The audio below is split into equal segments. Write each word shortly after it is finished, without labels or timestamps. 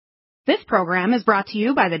This program is brought to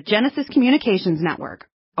you by the Genesis Communications Network,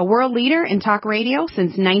 a world leader in talk radio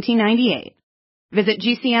since 1998. Visit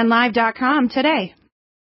GCNlive.com today.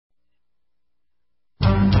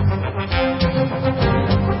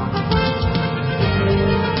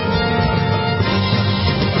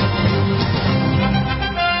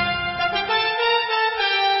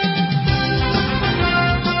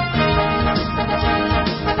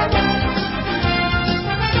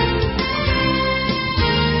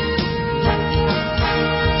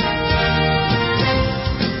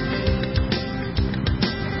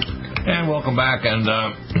 Welcome back, and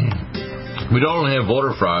we don't only have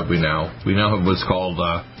voter fraud. We now have what's called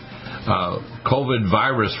COVID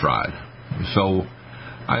virus fraud. So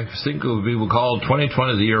I think we'll call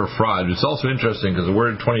 2020 the year of fraud. It's also interesting because the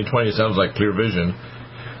word 2020 sounds like clear vision.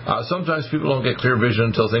 Sometimes people don't get clear vision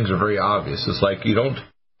until things are very obvious. It's like you don't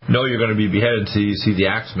know you're going to be beheaded until you see the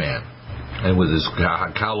Axeman and with his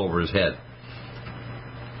cowl over his head.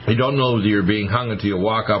 You don't know that you're being hung until you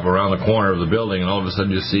walk up around the corner of the building and all of a sudden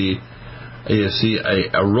you see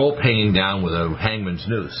a rope hanging down with a hangman's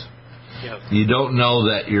noose. Yep. You don't know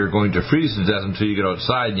that you're going to freeze to death until you get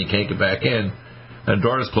outside and you can't get back in, and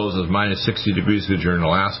doors close at minus 60 degrees because you're in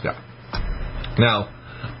Alaska. Now,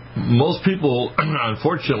 most people,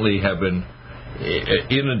 unfortunately, have been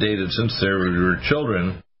inundated since they were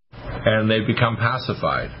children, and they've become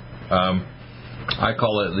pacified. I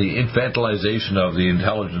call it the infantilization of the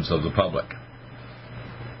intelligence of the public.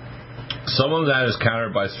 Some of that is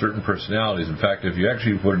countered by certain personalities. In fact, if you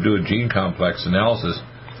actually were to do a gene complex analysis,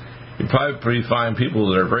 you'd probably find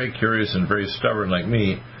people that are very curious and very stubborn like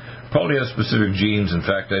me probably have specific genes. In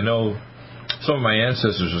fact, I know some of my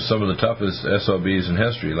ancestors are some of the toughest SOBs in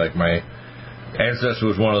history. Like my ancestor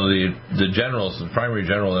was one of the generals, the primary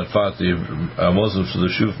general that fought the Muslims to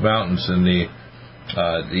the Shuf Mountains in the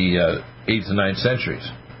 8th and 9th centuries.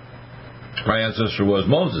 My ancestor was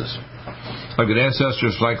Moses. I've got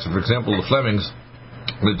ancestors like, for example, the Flemings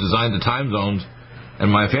that designed the time zones,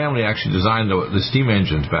 and my family actually designed the steam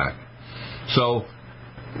engines back. So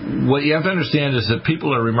what you have to understand is that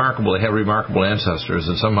people are remarkable. They have remarkable ancestors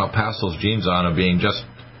and somehow pass those genes on of being just,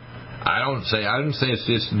 I didn't say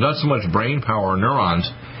it's not so much brain power or neurons,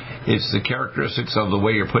 it's the characteristics of the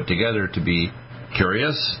way you're put together to be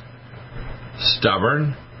curious,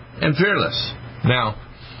 stubborn, and fearless. Now,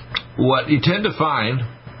 what you tend to find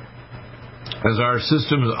is our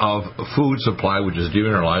systems of food supply, which is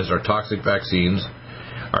demineralized, our toxic vaccines,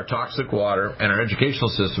 our toxic water, and our educational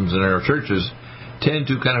systems in our churches tend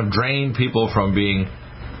to kind of drain people from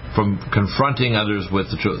confronting others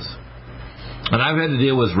with the truth. And I've had to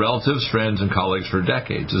deal with relatives, friends, and colleagues for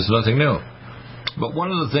decades. It's nothing new. But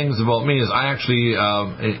one of the things about me is I actually,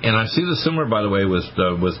 and I see this similar, by the way, with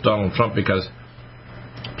Donald Trump, because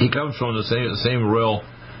he comes from the same royal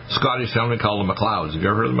Scottish family called the MacLeods. Have you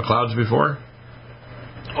ever heard of the MacLeods before?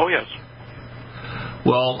 Oh, yes.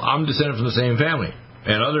 Well, I'm descended from the same family.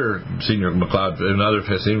 And other senior MacLeod and other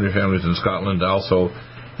senior families in Scotland, also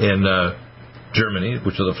in Germany,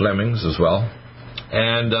 which are the Flemings as well,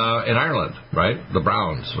 and in Ireland, right? The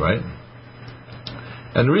Browns, right?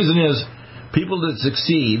 And the reason is people that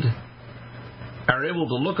succeed are able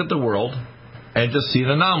to look at the world and just see an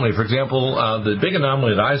anomaly. For example, the big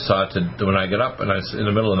anomaly that I saw when I get up and I in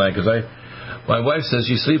the middle of the night, because my wife says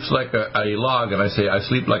she sleeps like a log, and I say I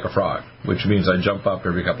sleep like a frog, which means I jump up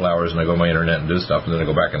every couple hours and I go on my internet and do stuff, and then I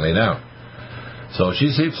go back and lay down. So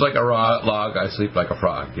she sleeps like a log, I sleep like a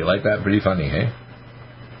frog. You like that? Pretty funny, hey?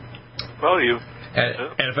 Well, you...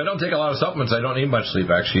 And if I don't take a lot of supplements, I don't need much sleep,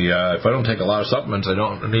 actually. If I don't take a lot of supplements, I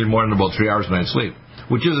don't need more than about 3 hours a night sleep,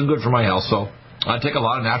 which isn't good for my health, so I take a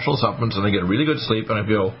lot of natural supplements, and I get really good sleep, and I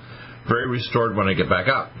feel very restored when I get back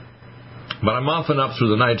up. But I'm often up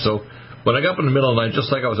through the night, so when I got up in the middle of the night,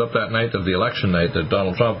 just like I was up that night of the election night that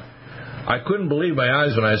Donald Trump, I couldn't believe my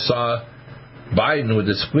eyes when I saw Biden with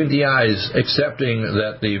his squinty eyes accepting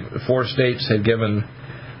that the 4 states had given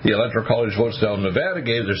the Electoral College votes down. Nevada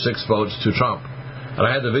gave their 6 votes to Trump. And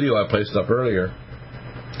I had the video I placed up earlier.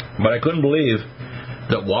 But I couldn't believe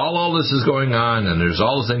that while all this is going on, and there's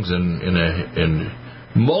all the things in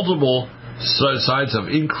multiple sides of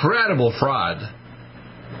incredible fraud,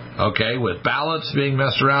 okay, with ballots being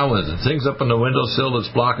messed around with, and things up on the windowsill that's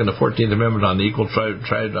blocking the 14th Amendment on the equal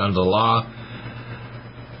trade on the law.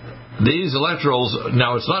 These electorals,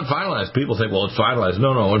 now it's not finalized. People think, well, it's finalized.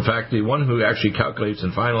 No. In fact, the one who actually calculates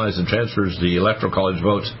and finalizes and transfers the Electoral College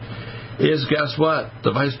votes is, guess what?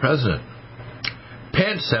 The Vice President.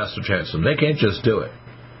 Pence has to transfer them. They can't just do it.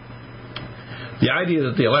 The idea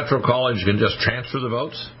that the Electoral College can just transfer the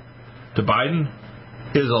votes to Biden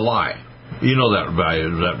is a lie. You know that,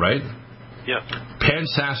 right? Yes.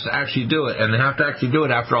 Pence has to actually do it, and they have to actually do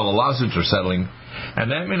it after all the lawsuits are settling.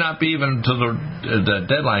 And that may not be even until the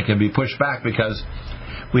deadline can be pushed back, because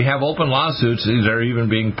we have open lawsuits that are even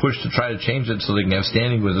being pushed to try to change it so they can have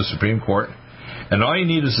standing with the Supreme Court. And all you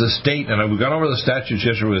need is the state, and we got over the statutes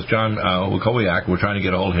yesterday with John Wikowiak. We're trying to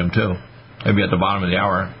get a hold of him too, maybe at the bottom of the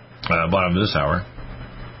hour, bottom of this hour.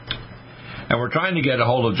 And we're trying to get a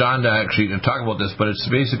hold of John to actually talk about this, but it's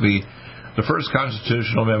basically the first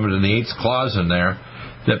constitutional amendment in the 8th clause in there,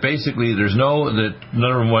 that basically there's that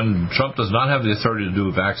number one, Trump does not have the authority to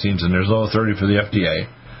do vaccines, and there's no authority for the FDA.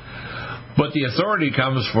 But the authority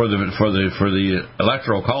comes for the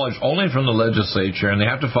Electoral College only from the legislature, and they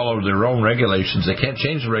have to follow their own regulations. They can't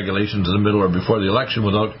change the regulations in the middle or before the election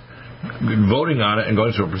without voting on it and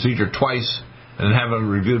going through a procedure twice and having it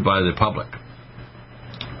reviewed by the public.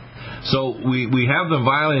 So we have them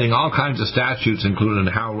violating all kinds of statutes, including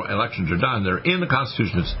how elections are done. They're in the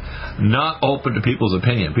Constitution. It's not open to people's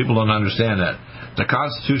opinion. People don't understand that. The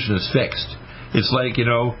Constitution is fixed. It's like you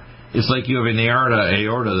have an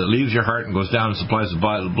aorta that leaves your heart and goes down and supplies the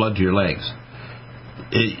blood to your legs.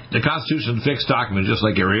 The Constitution is a fixed document, just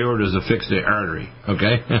like your aorta is a fixed artery.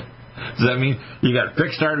 Okay? Does that mean you got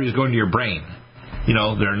fixed arteries going to your brain?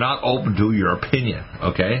 They're not open to your opinion.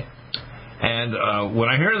 Okay? And when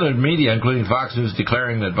I hear the media, including Fox News,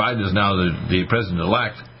 declaring that Biden is now the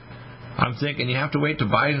president-elect, I'm thinking you have to wait to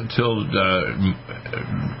Biden until the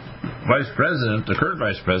current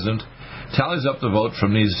vice president, tallies up the vote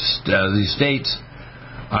from these states.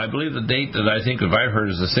 I believe the date that I've heard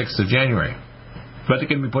is the 6th of January. But it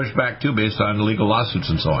can be pushed back, too, based on legal lawsuits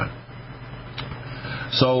and so on.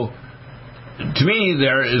 So, to me,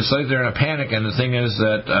 it's like they're in a panic, and the thing is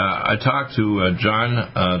that I talked to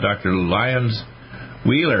Dr. Lyons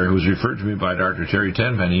Wheeler, who's referred to me by Dr. Terry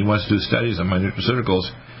Tenpenny. He wants to do studies on my nutraceuticals,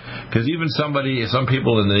 because even some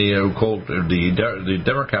people in the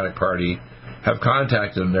Democratic Party have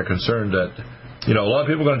contacted them. They're concerned that, a lot of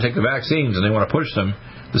people are going to take the vaccines and they want to push them,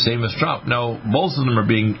 the same as Trump. No, both of them are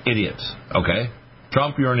being idiots, okay?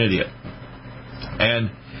 Trump, you're an idiot.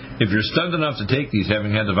 And if you're stunned enough to take these,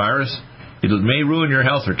 having had the virus, it may ruin your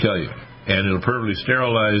health or kill you. And it'll probably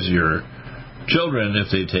sterilize your children if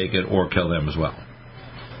they take it, or kill them as well.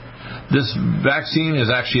 This vaccine has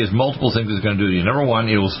multiple things it's going to do to you. Number one,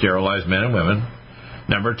 it will sterilize men and women.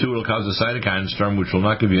 Number two, it will cause a cytokine storm, which will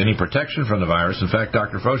not give you any protection from the virus. In fact,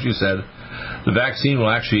 Dr. Fauci said the vaccine will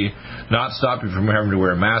actually not stop you from having to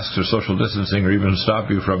wear masks or social distancing, or even stop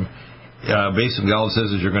you from, basically all it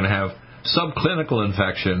says is you're going to have subclinical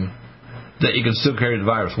infection, that you can still carry the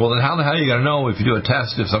virus. Well, then how the hell are you going to know if you do a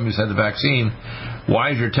test, if somebody's had the vaccine?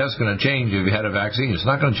 Why is your test going to change if you had a vaccine? It's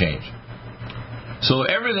not going to change. So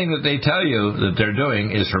everything that they tell you that they're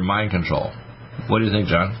doing is for mind control. What do you think,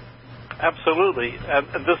 John? Absolutely.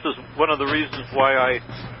 And this is one of the reasons why I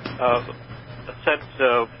sent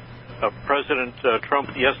President Trump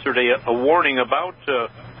yesterday a warning about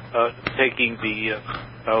taking the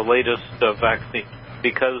latest vaccine,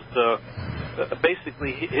 because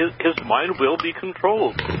basically his mind will be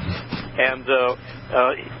controlled. And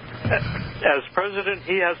as president,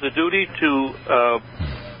 he has the duty to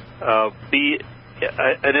be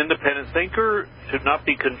an independent thinker, to not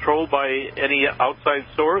be controlled by any outside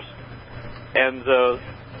source. And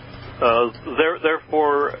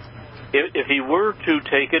therefore, if he were to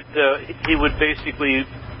take it, he would basically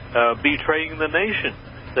betraying the nation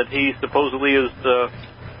that he supposedly is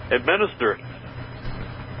administering.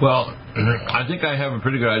 Well, I think I have a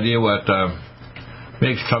pretty good idea what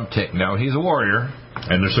makes Trump tick. Now, he's a warrior,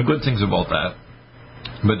 and there's some good things about that.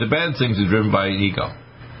 But the bad things are driven by ego.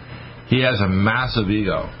 He has a massive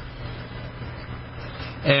ego.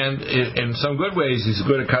 And in some good ways, he's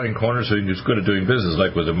good at cutting corners, so he's good at doing business,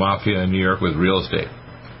 like with the mafia in New York with real estate.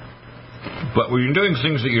 But when you're doing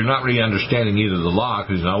things that you're not really understanding either the law,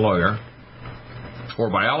 because he's not a lawyer,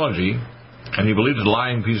 or biology, and he believes in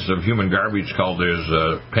lying pieces of human garbage called there's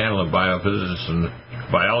a panel of biophysicists and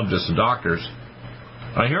biologists and doctors.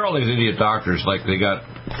 I hear all these idiot doctors, like they got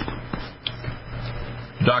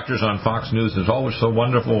doctors on Fox News. It's always so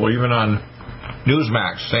wonderful, or even on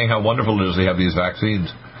Newsmax, saying how wonderful it is they have these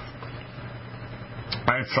vaccines.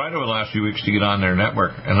 I've tried over the last few weeks to get on their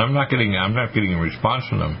network, and I'm not getting a response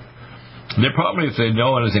from them. They're probably, if they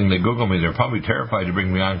know anything, they Google me. They're probably terrified to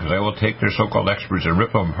bring me on, because I will take their so-called experts and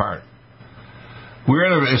rip them apart. We're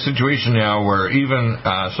in a situation now where even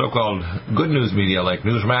so-called good news media like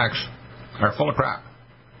Newsmax are full of crap.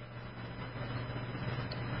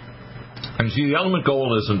 And see, the ultimate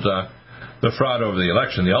goal isn't the fraud over the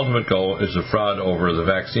election. The ultimate goal is the fraud over the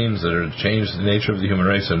vaccines that are to change the nature of the human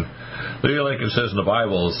race. And like it says in the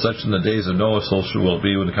Bible, such in the days of Noah, so will it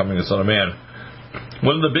be with the coming of the Son of Man.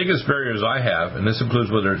 one of the biggest barriers I have, and this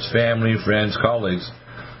includes whether it's family, friends, colleagues,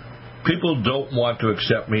 people don't want to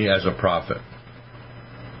accept me as a prophet,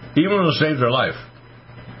 even when it saves their life.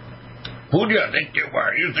 Who do you think you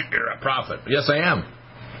are? You think you're a prophet? Yes, I am.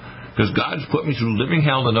 Because God's put me through living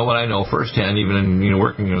hell to know what I know firsthand, even in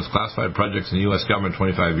working with classified projects in the U.S. government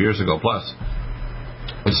 25 years ago plus.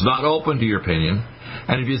 It's not open to your opinion.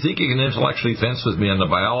 And if you think you can intellectually fence with me on the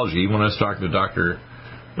biology, when I was talking to Dr.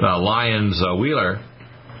 Lyons Wheeler,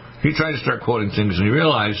 he tried to start quoting things, and he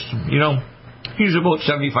realized, he's about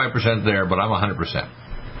 75% there, but I'm 100%.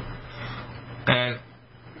 And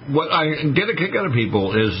what I get a kick out of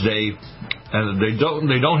people is they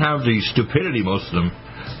don't have the stupidity, most of them,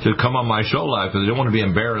 to come on my show live because they don't want to be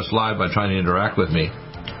embarrassed live by trying to interact with me.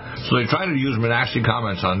 So they try to use nasty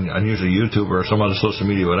comments on usually YouTube or some other social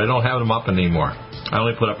media, but I don't have them up anymore. I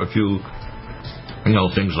only put up a few,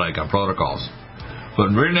 things like protocols.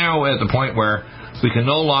 But we're now at the point where we can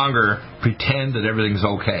no longer pretend that everything's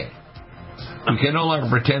okay. We can no longer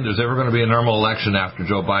pretend there's ever going to be a normal election after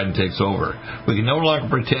Joe Biden takes over. We can no longer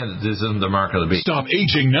pretend that this isn't the mark of the beast. Stop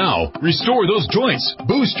aging now. Restore those joints.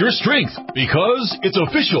 Boost your strength. Because it's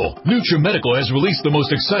official. NutriMedical has released the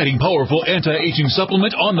most exciting, powerful anti-aging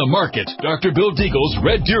supplement on the market. Dr. Bill Deagle's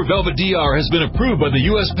Red Deer Velvet DR has been approved by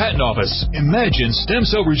the U.S. Patent Office. Imagine stem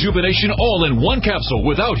cell rejuvenation all in one capsule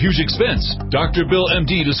without huge expense. Dr. Bill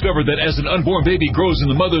MD discovered that as an unborn baby grows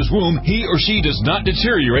in the mother's womb, he or she does not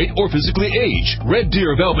deteriorate or physically age. Red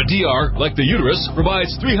Deer Velvet DR, like the uterus,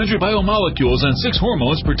 provides 300 biomolecules and 6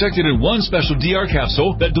 hormones protected in one special DR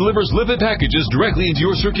capsule that delivers lipid packages directly into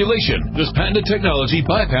your circulation. This patented technology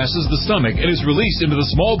bypasses the stomach and is released into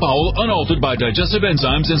the small bowel unaltered by digestive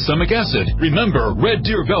enzymes and stomach acid. Remember, Red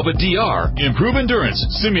Deer Velvet DR. Improve endurance,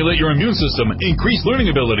 stimulate your immune system, increase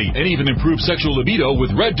learning ability, and even improve sexual libido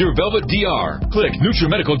with Red Deer Velvet DR. Click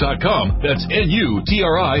NutriMedical.com, that's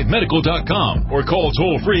NUTRI Medical.com, or call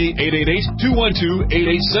toll-free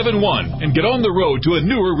 888-212-8871 and get on the road to a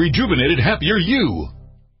newer, rejuvenated, happier you.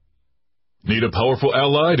 Need a powerful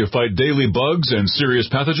ally to fight daily bugs and serious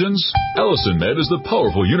pathogens? Allison Med is the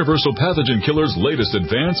powerful universal pathogen killer's latest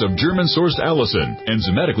advance of German-sourced allicin,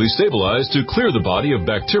 enzymatically stabilized to clear the body of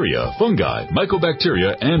bacteria, fungi,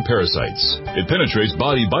 mycobacteria, and parasites. It penetrates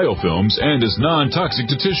body biofilms and is non-toxic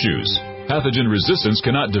to tissues. Pathogen resistance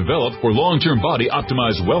cannot develop for long-term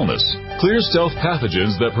body-optimized wellness. Clear stealth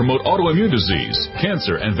pathogens that promote autoimmune disease,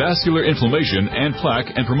 cancer, and vascular inflammation and plaque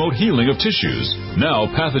and promote healing of tissues. Now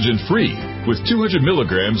pathogen-free. With 200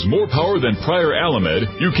 milligrams more power than prior Alamed,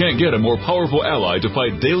 you can't get a more powerful ally to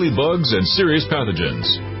fight daily bugs and serious pathogens.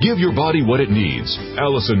 Give your body what it needs.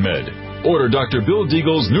 Allison Med. Order Dr. Bill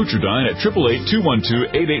Deagle's Nutridyne at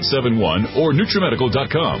 888-212-8871 or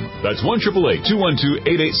NutriMedical.com. That's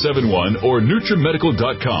 1-888-212-8871 or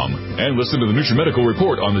NutriMedical.com. And listen to the NutriMedical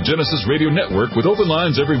Report on the Genesis Radio Network with open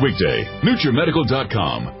lines every weekday.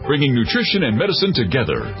 NutriMedical.com, bringing nutrition and medicine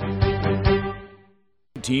together.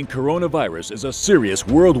 Coronavirus is a serious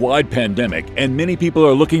worldwide pandemic, and many people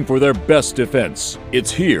are looking for their best defense.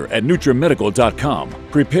 It's here at NutriMedical.com.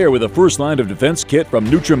 Prepare with a first line of defense kit from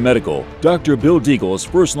NutriMedical. Dr. Bill Deagle's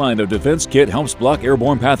first line of defense kit helps block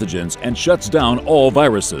airborne pathogens and shuts down all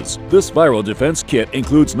viruses. This viral defense kit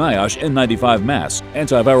includes NIOSH N95 mask,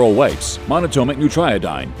 antiviral wipes, monotomic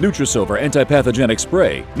Nutriodine, Nutrisilver antipathogenic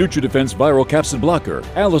spray, NutriDefense viral capsid blocker,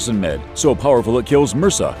 Allison Med, so powerful it kills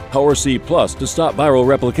MRSA, Power C Plus to stop viral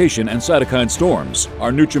replication and cytokine storms.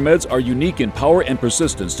 Our NutriMeds are unique in power and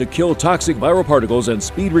persistence to kill toxic viral particles and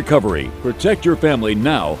speed recovery. Protect your family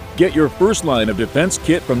now. Get your first line of defense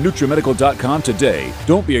kit from NutriMedical.com today.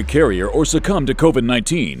 Don't be a carrier or succumb to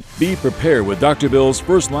COVID-19. Be prepared with Dr. Bill's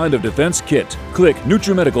first line of defense kit. Click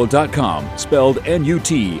NutriMedical.com, spelled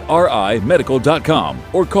N-U-T-R-I Medical.com,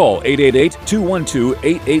 or call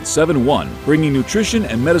 888-212-8871, bringing nutrition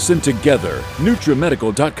and medicine together.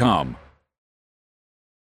 NutriMedical.com.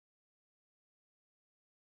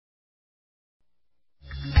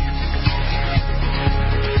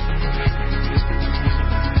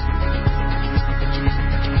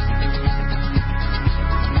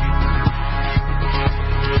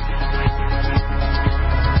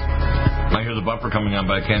 Coming on,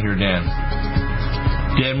 but I can't hear Dan.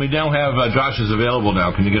 Dan, we now have Josh is available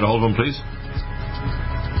now. Can you get a hold of him, please?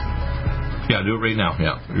 Yeah, do it right now.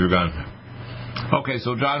 Yeah, you're gone. Okay,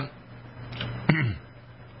 so John,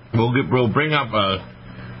 we'll bring up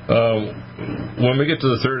when we get to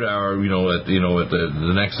the third hour. At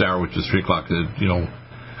the next hour, which is 3:00.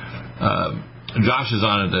 Josh is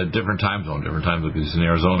on at a different time zone because he's in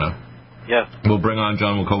Arizona. Yes. We'll bring on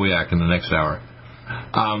John Wilkowiak in the next hour.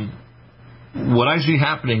 What I see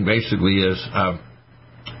happening basically is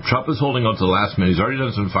Trump is holding out to the last minute. He's already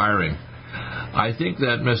done some firing. I think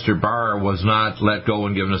that Mr. Barr was not let go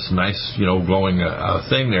and given us a nice, glowing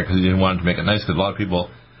thing there because he didn't want to make it nice because a lot of people,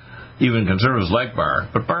 even conservatives, like Barr.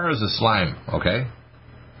 But Barr is a slime, okay?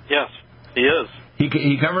 Yes, he is.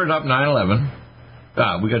 He covered up 9/11.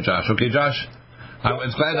 We got Josh. Okay, Josh. I'm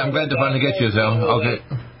glad to finally get you, Zell. Okay.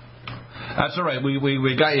 That's all right.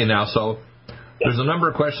 We got you now. So there's a number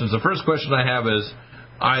of questions. The first question I have is,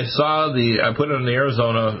 I put it in the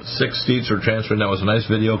Arizona 6 seats were transferred. That was a nice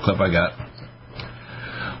video clip I got.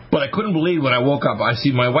 But I couldn't believe when I woke up, I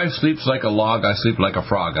see my wife sleeps like a log, I sleep like a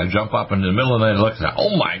frog. I jump up in the middle of the night and look at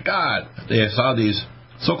oh my God, they saw these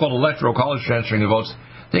so-called electoral college transferring the votes.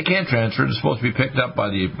 They can't transfer. They're supposed to be picked up by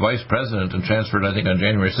the vice president and transferred, I think, on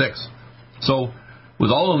January 6th. So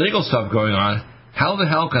with all the legal stuff going on, how the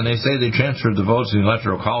hell can they say they transferred the votes in the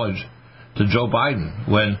electoral college to Joe Biden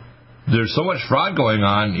when there's so much fraud going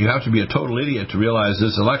on? You have to be a total idiot to realize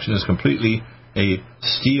this election is completely a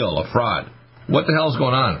steal, a fraud. What the hell's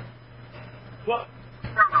going on? Well,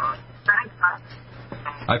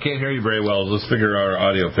 I can't hear you very well. Let's fix our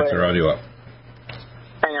audio up.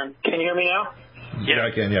 Hang on. Can you hear me now? Yeah,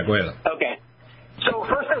 I can. Yeah, go ahead. Okay. So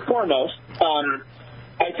first and foremost,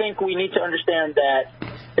 I think we need to understand that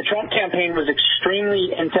the Trump campaign was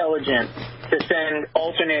extremely intelligent to send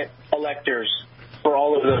alternate electors for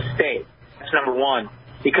all of those states. That's number one.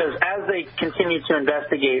 Because as they continue to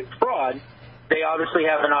investigate fraud, they obviously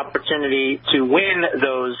have an opportunity to win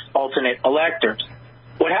those alternate electors.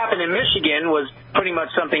 What happened in Michigan was pretty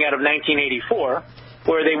much something out of 1984,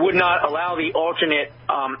 where they would not allow the alternate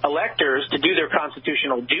electors to do their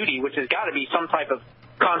constitutional duty, which has got to be some type of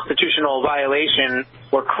constitutional violation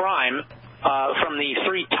or crime from the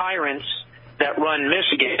three tyrants that run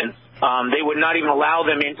Michigan. They would not even allow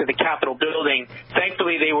them into the Capitol building.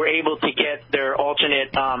 Thankfully, they were able to get their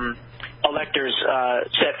alternate electors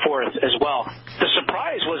set forth as well. The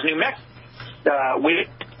surprise was New Mexico.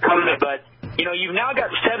 But you've now got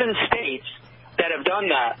 7 states that have done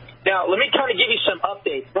that. Now, let me kind of give you some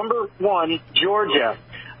updates. Number one, Georgia.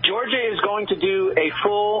 Georgia is going to do a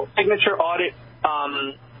full signature audit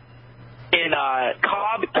in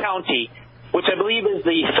Cobb County, which I believe is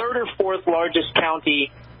the 3rd or 4th largest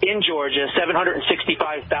county in Georgia,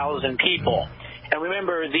 765,000 people. And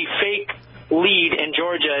remember, the fake lead in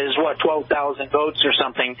Georgia is 12,000 votes or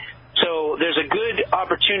something. So there's a good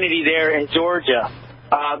opportunity there in Georgia.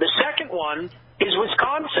 The second one is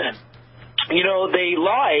Wisconsin. They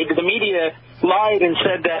lied. The media lied and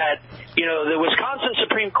said that, the Wisconsin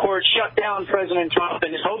Supreme Court shut down President Trump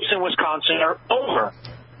and his hopes in Wisconsin are over.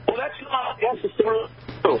 Well, that's not necessarily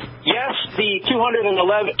true. Yes, the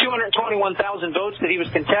 221,000 votes that he was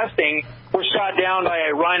contesting were shot down by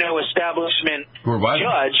a rhino establishment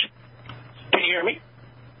judge. Can you hear me?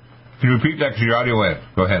 Can you repeat that because your audio went?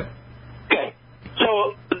 Go ahead. Okay.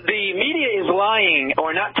 So the media is lying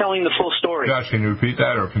or not telling the full story. Josh, can you repeat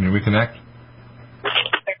that or can you reconnect?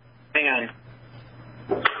 Hang on.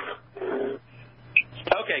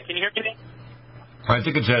 Okay, can you hear me? I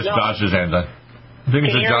think it says Josh's end. I think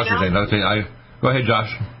it says Josh's end. Go ahead,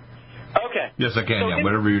 Josh. Okay. Yes, I can. So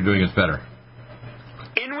whatever you're doing is better.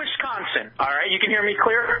 In Wisconsin, all right, you can hear me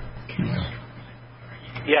clear?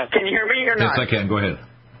 Yeah, can you hear me or not? Yes, I can. Go ahead.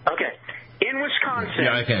 Okay. In Wisconsin.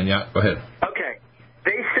 Yeah, I can. Yeah, go ahead. Okay.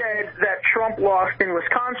 They said that Trump lost in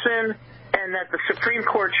Wisconsin and that the Supreme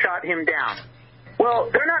Court shot him down. Well,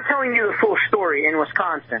 they're not telling you the full story in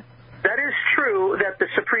Wisconsin. That is true that the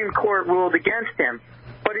Supreme Court ruled against him.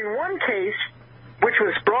 But in one case, which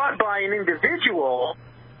was brought by an individual,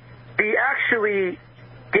 they actually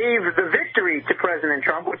gave the victory to President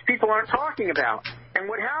Trump, which people aren't talking about. And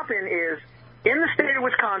what happened is, in the state of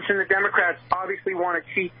Wisconsin, the Democrats obviously want to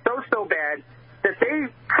cheat so bad that they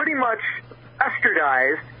pretty much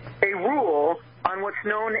bastardized a rule on what's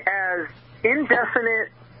known as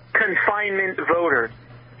indefinite confinement voters.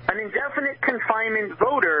 An indefinite confinement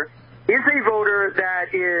voter is a voter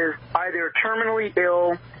that is either terminally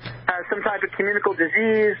ill, has some type of communicable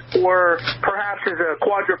disease, or perhaps is a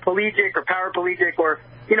quadriplegic or paraplegic, or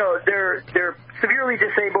they're severely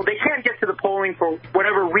disabled. They can't get to the polling for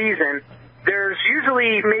whatever reason. There's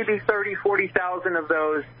usually maybe 30,000, 40,000 of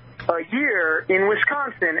those a year in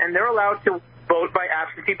Wisconsin, and they're allowed to vote by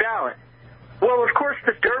absentee ballot. Well, of course,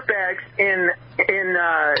 the dirtbags in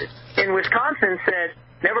Wisconsin said,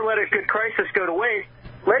 never let a good crisis go to waste.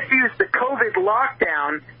 Let's use the COVID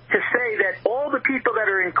lockdown to say that all the people that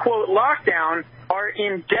are in, quote, lockdown are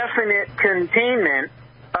indefinite confinement,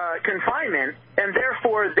 and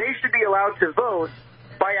therefore they should be allowed to vote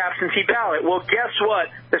by absentee ballot. Well, guess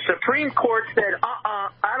what? The Supreme Court said,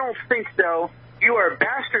 I don't think so. you are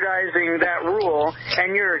bastardizing that rule,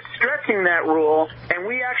 and you're stretching that rule, and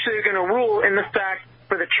we actually are going to rule in the fact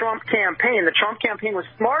for the Trump campaign. The Trump campaign was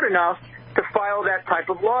smart enough to file that type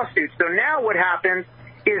of lawsuit. So now what happens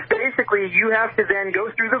is basically you have to then go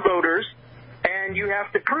through the voters, and you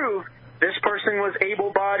have to prove this person was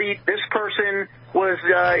able-bodied, this person was,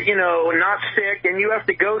 not sick, and you have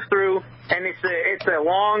to go through, and it's a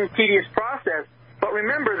long, tedious process. But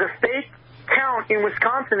remember, the fake count in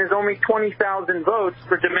Wisconsin is only 20,000 votes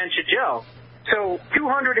for Dementia Joe. So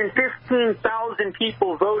 215,000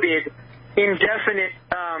 people voted indefinite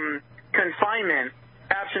confinement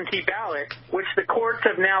absentee ballot, which the courts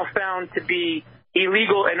have now found to be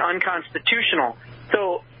illegal and unconstitutional.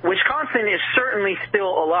 So Wisconsin is certainly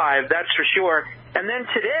still alive, that's for sure. And then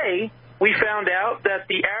today we found out that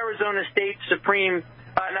the Arizona State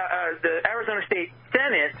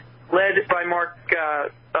Senate, led by Mark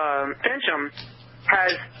Fincham,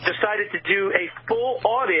 has decided to do a full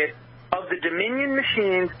audit of the Dominion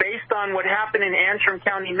machines based on what happened in Antrim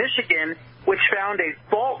County, Michigan, which found a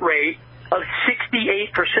fault rate of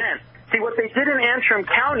 68%. See, what they did in Antrim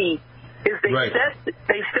County is they set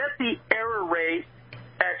the error rate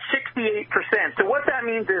at 68%. So what that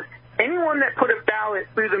means is anyone that put a ballot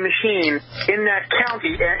through the machine in that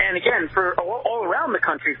county, and again, for all around the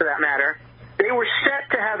country for that matter, they were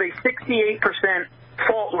set to have a 68%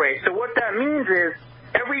 fault rate. So what that means is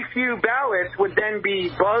every few ballots would then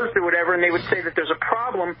be buzzed or whatever, and they would say that there's a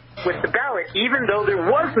problem with the ballot, even though there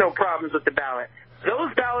was no problems with the ballot.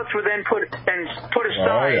 Those ballots were then put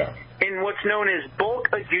aside in what's known as bulk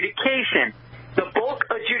adjudication. The bulk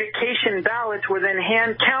adjudication ballots were then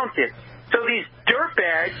hand counted. So these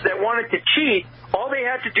dirtbags that wanted to cheat, all they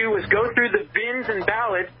had to do was go through the bins and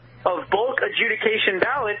ballots of bulk adjudication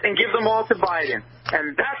ballots and give them all to Biden.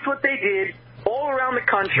 And that's what they did all around the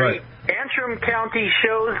country. Right. Antrim County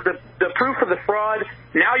shows the proof of the fraud.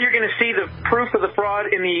 Now you're going to see the proof of the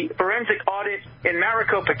fraud in the forensic audit in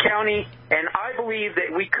Maricopa County, and I believe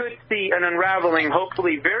that we could see an unraveling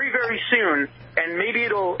hopefully very, very soon, and maybe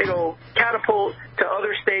it'll catapult to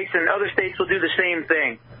other states, and other states will do the same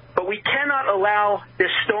thing. But we cannot allow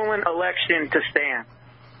this stolen election to stand.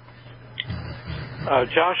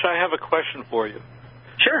 Josh, I have a question for you.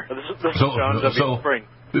 Sure. This is John W. Spring.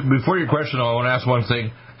 Before your question, I want to ask one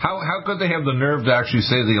thing. How could they have the nerve to actually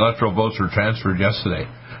say the electoral votes were transferred yesterday?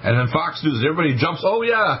 And then Fox News, everybody jumps, oh,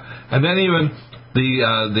 yeah. And then even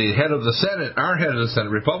the head of the Senate, our head of the Senate,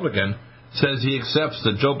 Republican, says he accepts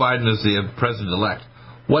that Joe Biden is the president-elect.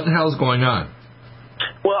 What the hell is going on?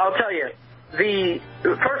 Well, I'll tell you.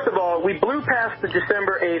 First of all, we blew past the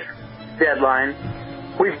December 8th deadline.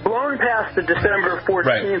 We've blown past the December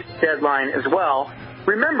 14th deadline as well.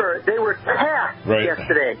 Remember, they were cast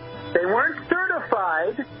yesterday. They weren't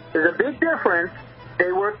certified. There's a big difference.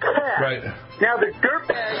 They were cast. Right. Now, the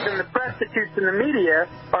dirtbags and the prostitutes in the media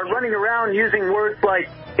are running around using words like,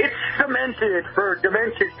 it's cemented for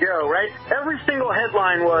Dementia Joe, right? Every single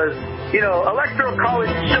headline was, Electoral College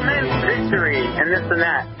cements victory and this and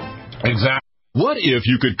that. Exactly. What if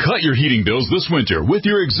you could cut your heating bills this winter with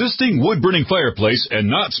your existing wood-burning fireplace and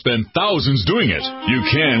not spend thousands doing it? You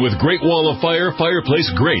can with Great Wall of Fire fireplace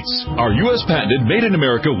grates. Our U.S. patented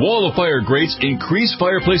made-in-America Wall of Fire grates increase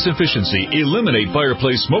fireplace efficiency, eliminate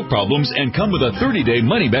fireplace smoke problems, and come with a 30-day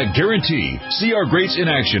money-back guarantee. See our grates in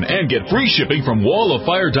action and get free shipping from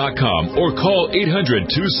walloffire.com or call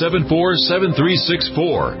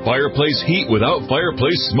 800-274-7364. Fireplace heat without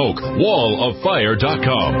fireplace smoke.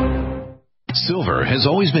 walloffire.com. Silver has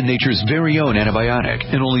always been nature's very own antibiotic,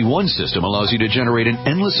 and only one system allows you to generate an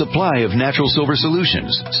endless supply of natural silver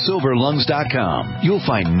solutions. SilverLungs.com. You'll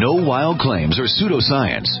find no wild claims or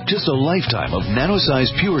pseudoscience, just a lifetime of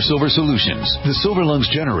nano-sized pure silver solutions. The Silver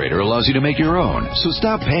Lungs generator allows you to make your own, so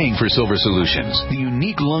stop paying for silver solutions. The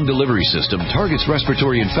unique lung delivery system targets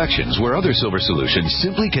respiratory infections where other silver solutions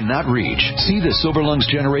simply cannot reach. See the Silver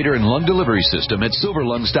Lungs generator and lung delivery system at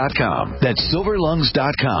SilverLungs.com. That's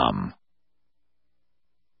SilverLungs.com.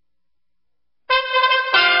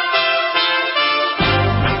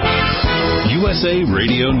 USA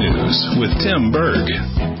Radio News with Tim Berg.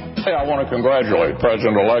 Hey, I want to congratulate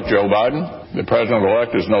President-elect Joe Biden. The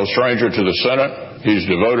President-elect is no stranger to the Senate. He's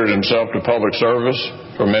devoted himself to public service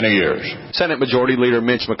for many years. Senate Majority Leader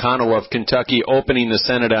Mitch McConnell of Kentucky opening the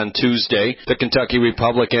Senate on Tuesday. The Kentucky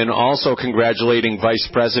Republican also congratulating Vice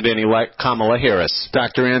President-elect Kamala Harris.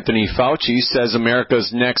 Dr. Anthony Fauci says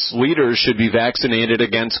America's next leaders should be vaccinated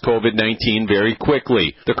against COVID-19 very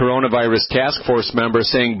quickly. The coronavirus task force member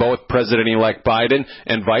saying both President-elect Biden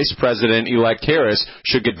and Vice President-elect Harris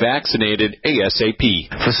should get vaccinated ASAP.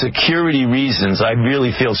 For security reasons, I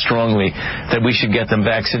really feel strongly that we should get them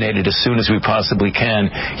vaccinated as soon as we possibly can.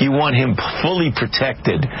 You want him fully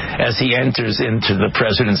protected as he enters into the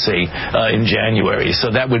presidency in January.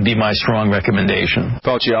 So that would be my strong recommendation.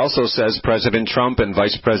 Fauci also says President Trump and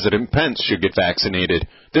Vice President Pence should get vaccinated.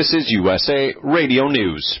 This is USA Radio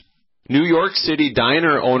News. New York City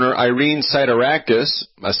diner owner Irene Siderakis,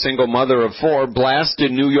 a single mother of 4,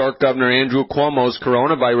 blasted New York Governor Andrew Cuomo's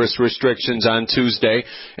coronavirus restrictions on Tuesday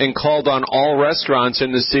and called on all restaurants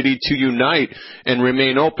in the city to unite and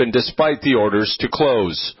remain open despite the orders to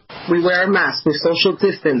close. We wear a mask, we social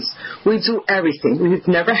distance, we do everything. We've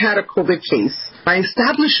never had a COVID case. My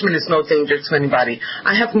establishment is no danger to anybody.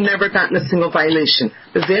 I have never gotten a single violation.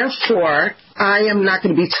 Therefore, I am not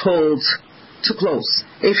going to be told to close.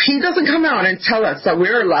 If he doesn't come out and tell us that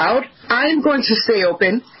we're allowed, I'm going to stay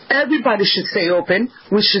open. Everybody should stay open.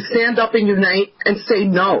 We should stand up and unite and say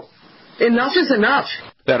no. Enough is enough.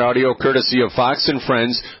 That audio courtesy of Fox and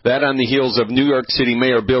Friends, that on the heels of New York City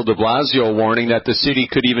Mayor Bill de Blasio warning that the city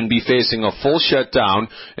could even be facing a full shutdown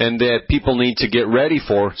and that people need to get ready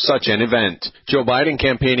for such an event. Joe Biden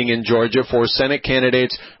campaigning in Georgia for Senate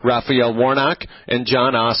candidates Raphael Warnock and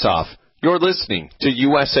John Ossoff. You're listening to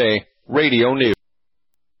USA Radio News.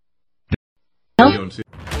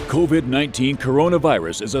 COVID-19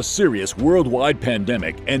 coronavirus is a serious worldwide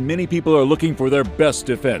pandemic, and many people are looking for their best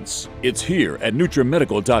defense. It's here at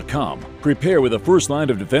NutriMedical.com. Prepare with a first line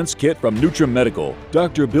of defense kit from NutriMedical.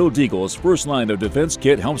 Dr. Bill Deagle's first line of defense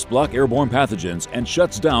kit helps block airborne pathogens and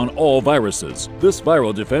shuts down all viruses. This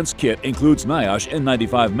viral defense kit includes NIOSH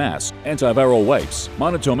N95 mask, antiviral wipes,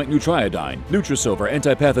 monatomic Nutriodine, Nutrisilver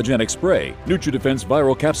antipathogenic spray, NutriDefense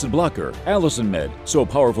viral capsid blocker, Allison Med, so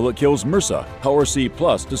powerful it kills MRSA, Power C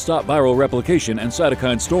Plus to stop viral replication and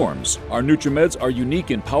cytokine storms. Our NutriMeds are unique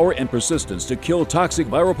in power and persistence to kill toxic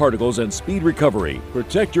viral particles and speed recovery.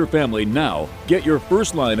 Protect your family now. Get your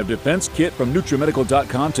first line of defense kit from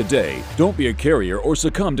NutriMedical.com today. Don't be a carrier or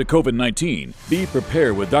succumb to COVID-19. Be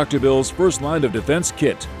prepared with Dr. Bill's first line of defense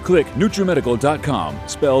kit. Click NutriMedical.com,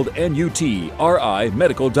 spelled N-U-T-R-I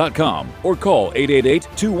Medical.com, or call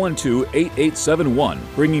 888-212-8871,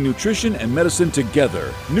 bringing nutrition and medicine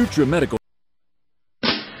together. NutriMedical.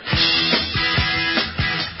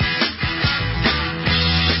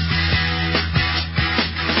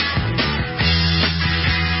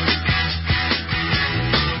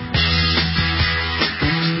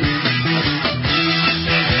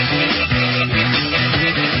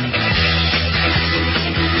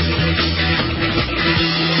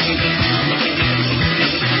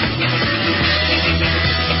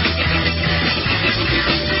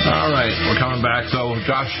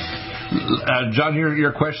 John,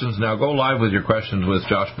 your questions now. Go live with your questions with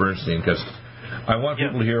Josh Bernstein, because I want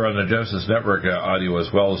people to hear on the Genesis Network audio as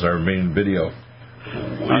well as our main video.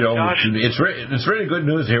 Josh, it's really good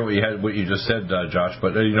news here what you just said, Josh.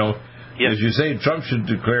 But as you say, Trump should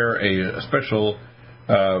declare a special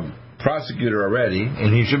prosecutor already,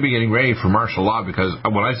 and he should be getting ready for martial law, because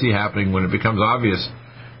what I see happening when it becomes obvious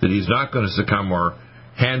that he's not going to succumb or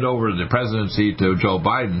hand over the presidency to Joe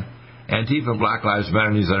Biden, Antifa, Black Lives Matter,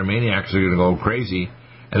 and these other maniacs are going to go crazy.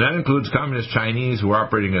 And that includes communist Chinese who are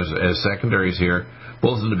operating as secondaries here,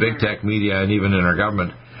 both in the big tech media and even in our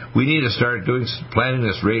government. We need to start planning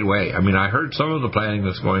this right away. I mean, I heard some of the planning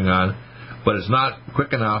that's going on, but it's not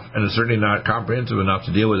quick enough, and it's certainly not comprehensive enough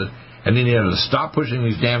to deal with it. And then you have to stop pushing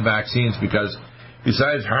these damn vaccines, because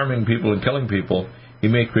besides harming people and killing people, you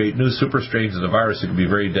may create new super strains of the virus that could be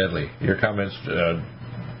very deadly. Your comments,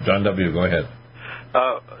 John W., go ahead.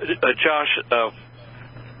 Josh,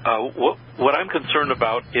 what I'm concerned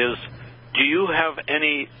about is, do you have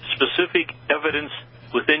any specific evidence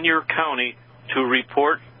within your county to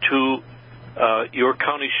report to your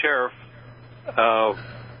county sheriff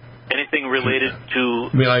anything related to?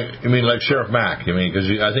 You mean like Sheriff Mack? Because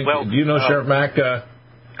I think, do you know Sheriff Mack? I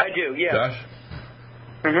do, yeah. Josh?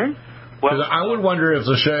 Mm-hmm. Well, I would wonder if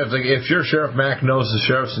if your Sheriff Mack knows the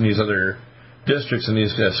sheriffs in these other districts in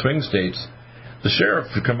these swing states. The sheriff,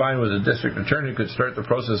 combined with the district attorney, could start the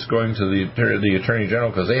process going to the attorney general,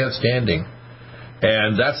 because they have standing.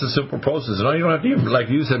 And that's the simple process. And all you don't have to even, like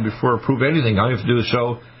you said before, prove anything. All you have to do is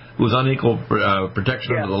show it was unequal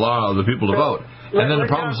protection under the law of the people to vote. And then the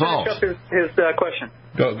problem solved. His question.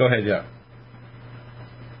 Go ahead, yeah.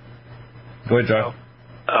 Go ahead, John.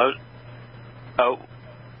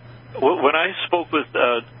 When I spoke with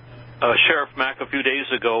Sheriff Mack a few days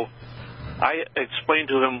ago, I explained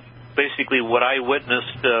to him basically what I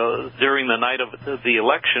witnessed during the night of the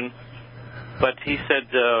election, but he said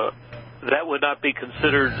that would not be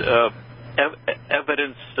considered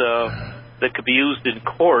evidence that could be used in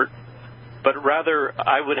court, but rather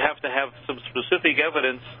I would have to have some specific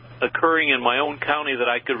evidence occurring in my own county that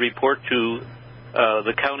I could report to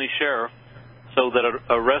the county sheriff so that an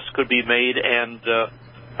arrest could be made and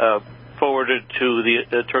forwarded to the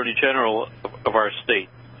Attorney General of our state,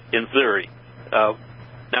 in theory.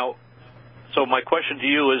 Now, so my question to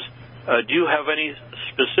you is, do you have any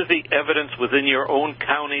specific evidence within your own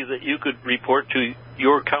county that you could report to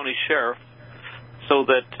your county sheriff so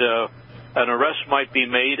that an arrest might be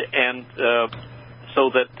made and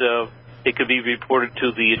so that it could be reported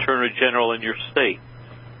to the Attorney General in your state?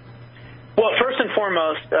 Well, first and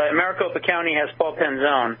foremost, Maricopa County has Paul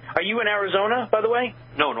Penzone. Are you in Arizona, by the way?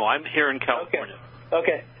 No, I'm here in California.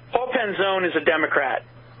 Okay. Paul Penzone is a Democrat.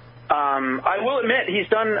 I will admit he's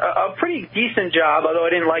done a pretty decent job, although I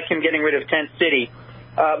didn't like him getting rid of Tent City.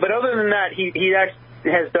 But other than that, he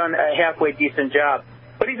actually has done a halfway decent job.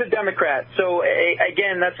 But he's a Democrat, so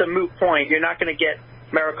again, that's a moot point. You're not going to get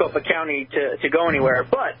Maricopa County to go anywhere.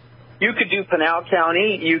 But you could do Pinal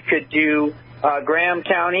County, you could do Graham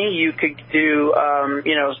County, you could do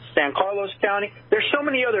San Carlos County. There's so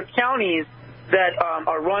many other counties that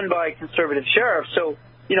are run by conservative sheriffs. So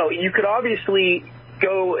you could obviously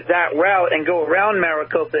go that route and go around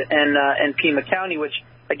Maricopa and Pima County, which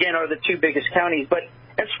again are the two biggest counties. But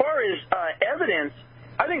as far as evidence,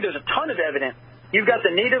 I think there's a ton of evidence. You've got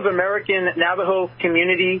the Native American Navajo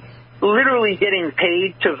community literally getting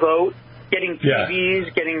paid to vote, getting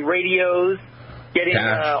TVs, getting radios, getting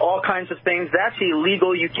all kinds of things. That's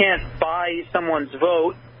illegal. You can't buy someone's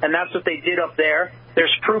vote, and that's what they did up there.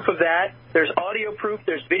 There's proof of that. There's audio proof.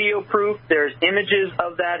 There's video proof. There's images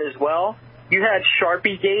of that as well. You had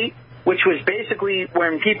Sharpie Gate, which was basically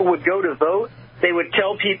when people would go to vote, they would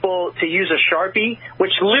tell people to use a Sharpie,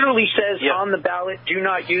 which literally says on the ballot, do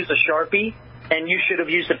not use a Sharpie, and you should have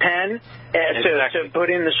used a pen to put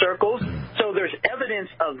in the circles. So there's evidence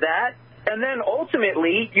of that. And then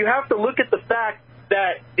ultimately, you have to look at the fact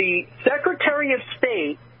that the Secretary of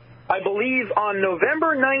State, I believe on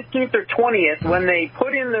November 19th or 20th, when they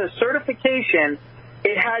put in the certification,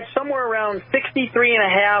 it had somewhere around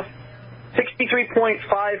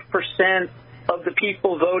 63.5% of the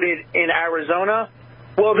people voted in Arizona.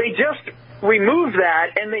 Well, they just removed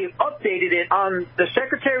that, and they updated it on the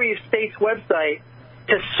Secretary of State's website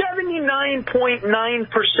to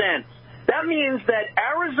 79.9%. That means that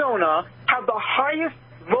Arizona had the highest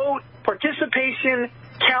vote participation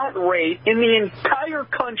count rate in the entire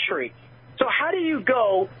country. So how do you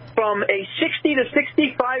go from a 60 to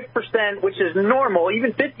 65%, which is normal,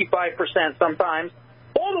 even 55% sometimes,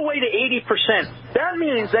 all the way to 80%? That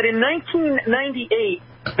means that in 1998,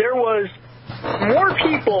 there was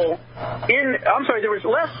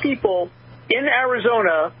less people in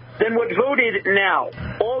Arizona than what voted now,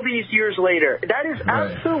 all these years later. That is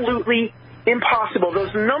absolutely impossible.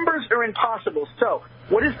 Those numbers are impossible. So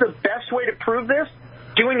what is the best way to prove this?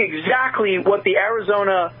 Doing exactly what the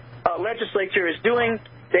Arizona legislature is doing.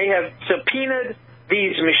 They have subpoenaed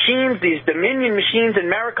these machines, these Dominion machines in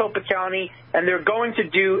Maricopa County, and they're going to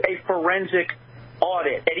do a forensic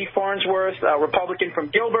audit. Eddie Farnsworth, a Republican from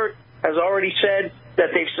Gilbert, has already said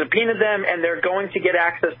that they've subpoenaed them, and they're going to get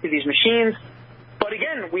access to these machines. But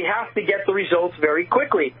again, we have to get the results very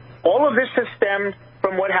quickly. All of this has stemmed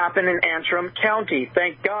from what happened in Antrim County.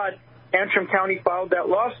 Thank God Antrim County filed that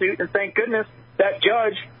lawsuit, and thank goodness that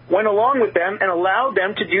judge went along with them and allowed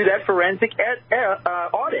them to do that forensic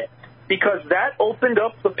audit, because that opened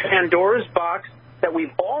up the Pandora's box that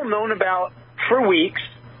we've all known about for weeks.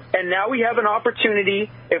 And now we have an opportunity,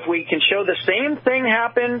 if we can show the same thing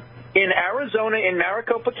happen in Arizona, in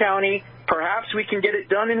Maricopa County, perhaps we can get it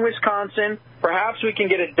done in Wisconsin, perhaps we can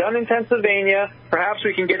get it done in Pennsylvania, perhaps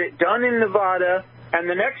we can get it done in Nevada, and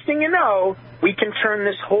the next thing you know, we can turn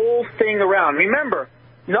this whole thing around. Remember,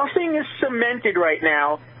 nothing is cemented right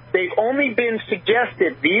now. They've only been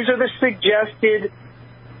suggested. These are the suggested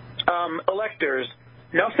electors.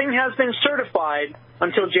 Nothing has been certified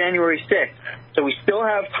until January 6th, so we still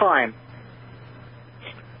have time.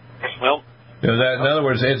 Well, in other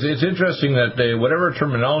words, it's interesting that whatever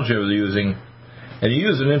terminology they're using, and you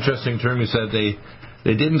used an interesting term. You said they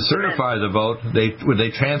didn't certify the vote;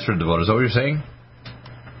 they transferred the vote. Is that what you're saying?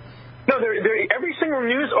 No, every single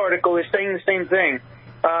news article is saying the same thing.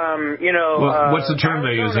 What's the term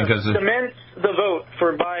they're using? Cements the vote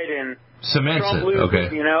for Biden. Cements Trump it, loses, okay.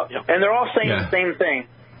 And they're all saying the same thing.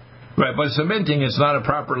 Right, but cementing is not a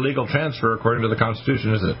proper legal transfer according to the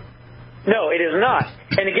Constitution, is it? No, it is not.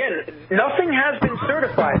 And again, nothing has been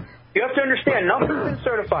certified. You have to understand, nothing's been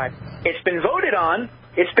certified. It's been voted on,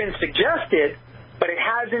 it's been suggested, but it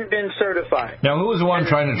hasn't been certified. Now, who was the one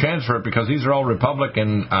trying to transfer it? Because these are all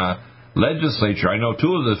Republican legislature. I know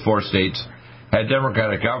 2 of the 4 states had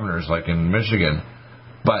Democratic governors, like in Michigan.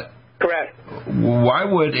 But correct. Why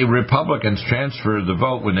would Republicans transfer the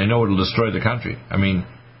vote when they know it'll destroy the country? I mean,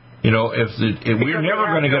 if we're never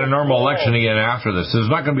going to get a normal election again after this. There's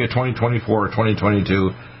not going to be a 2024 or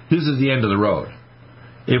 2022. This is the end of the road.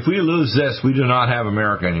 If we lose this, we do not have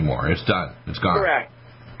America anymore. It's done. It's gone. Correct.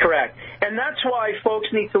 And that's why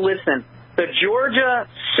folks need to listen. The Georgia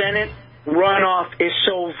Senate runoff is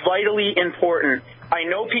so vitally important. I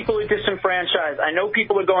know people are disenfranchised. I know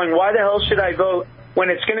people are going, why the hell should I vote when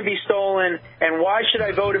it's going to be stolen? And why should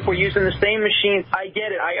I vote if we're using the same machines? I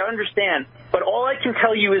get it. I understand. But all I can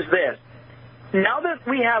tell you is this. Now that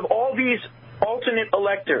we have all these alternate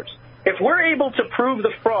electors, if we're able to prove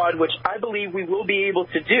the fraud, which I believe we will be able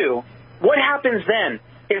to do, what happens then?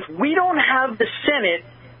 If we don't have the Senate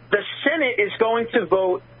is going to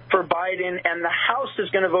vote for Biden, and the House is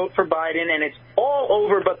going to vote for Biden, and it's all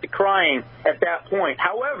over but the crying at that point.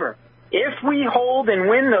 However, if we hold and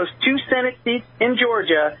win those 2 Senate seats in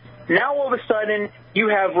Georgia, now all of a sudden you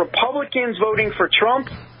have Republicans voting for Trump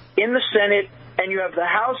in the Senate, and you have the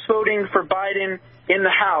House voting for Biden in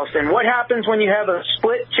the House. And what happens when you have a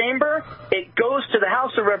split chamber? It goes to the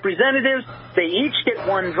House of Representatives. They each get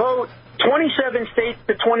 1 vote. 27 states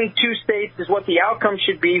to 22 states is what the outcome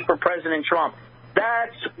should be for President Trump.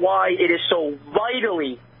 That's why it is so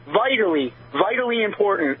vitally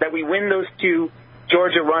important that we win those 2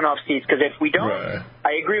 Georgia runoff seats. Because if we don't, right.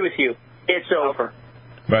 I agree with you, it's over.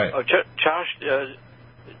 Right. Josh, does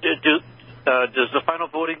the final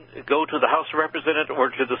voting go to the House of Representatives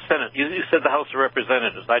or to the Senate? You said the House of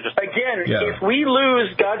Representatives. If we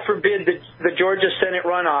lose, God forbid, the Georgia Senate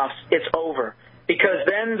runoffs, it's over. Because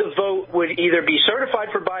then the vote would either be certified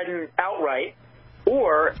for Biden outright,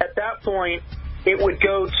 or at that point, it would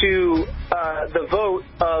go to the vote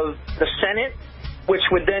of the Senate, which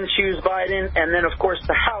would then choose Biden, and then, of course,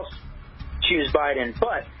 the House choose Biden.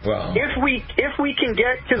 But if we can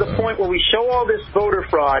get to the point where we show all this voter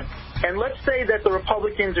fraud, and let's say that the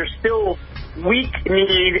Republicans are still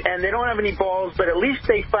weak-kneed and they don't have any balls, but at least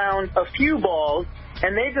they found a few balls,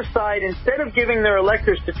 and they decide instead of giving their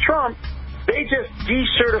electors to Trump, they just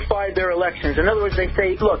decertified their elections. In other words, they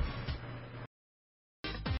say, look,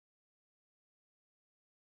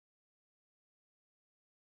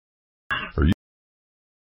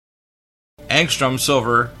 angstrom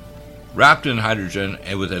silver wrapped in hydrogen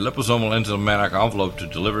and with a liposomal enzymatic envelope to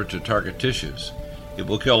deliver to target tissues. It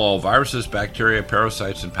will kill all viruses, bacteria,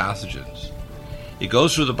 parasites, and pathogens. It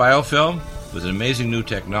goes through the biofilm with an amazing new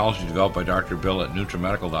technology developed by Dr. Bill at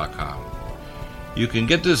NutriMedical.com. You can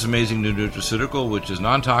get this amazing new nutraceutical, which is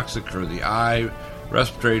non-toxic for the eye,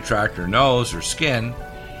 respiratory tract, or nose, or skin,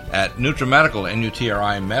 at NutriMedical,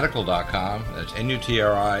 NutriMedical.com. That's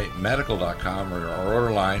NutriMedical.com, or our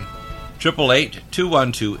order line,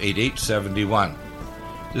 888-212-8871.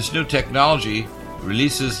 This new technology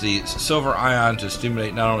releases the silver ion to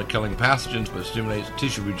stimulate not only killing pathogens, but stimulates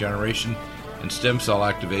tissue regeneration and stem cell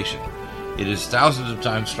activation. It is thousands of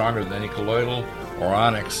times stronger than any colloidal or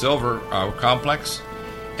onyx silver complex,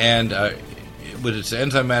 and with its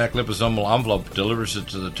enzymatic liposomal envelope, delivers it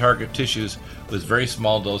to the target tissues with very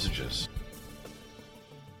small dosages.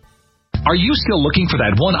 Are you still looking for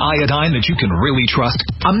that one iodine that you can really trust?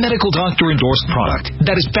 A medical doctor-endorsed product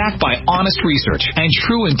that is backed by honest research and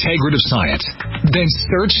true integrative science? Then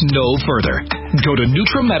search no further. Go to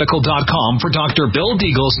NutriMedical.com for Dr. Bill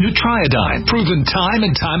Deagle's Nutriodine, proven time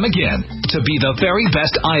and time again to be the very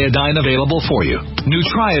best iodine available for you.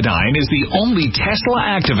 Nutriodine is the only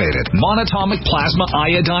Tesla-activated monatomic plasma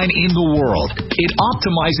iodine in the world. It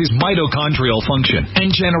optimizes mitochondrial function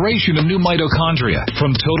and generation of new mitochondria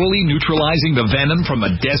from totally neutralizing the venom from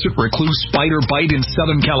a desert recluse spider bite in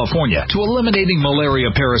Southern California to eliminating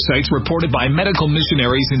malaria parasites reported by medical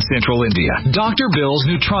missionaries in Central India. Dr. Bill's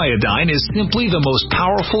Nutriodine is simply the most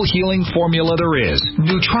powerful healing formula there is.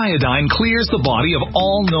 Nutriodine clears the body of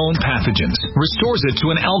all known pathogens, restores it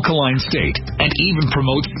to an alkaline state, and even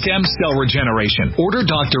promotes stem cell regeneration. Order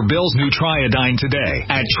Dr. Bill's Nutriodine today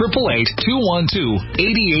at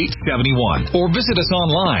 888-212-8871 or visit us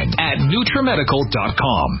online at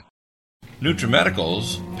NutriMedical.com.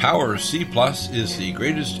 NutriMedical's Power C Plus is the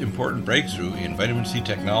greatest important breakthrough in vitamin C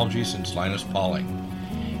technology since Linus Pauling.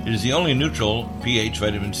 It is the only neutral pH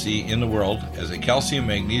vitamin C in the world as a calcium,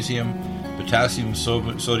 magnesium, potassium,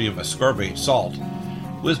 sodium ascorbate salt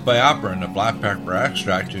with bioperin, a black pepper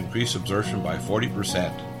extract, to increase absorption by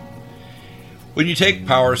 40%. When you take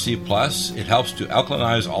Power C Plus, it helps to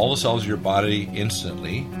alkalinize all the cells of your body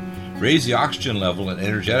instantly, raise the oxygen level and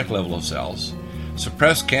energetic level of cells,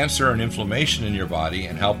 suppress cancer and inflammation in your body,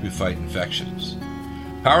 and help you fight infections.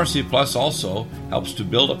 Power C Plus also helps to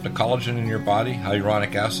build up the collagen in your body,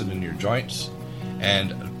 hyaluronic acid in your joints,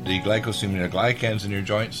 and the glycosaminoglycans in your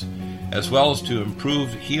joints, as well as to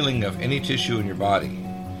improve healing of any tissue in your body.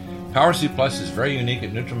 Power C Plus is very unique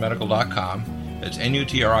at NutriMedical.com. That's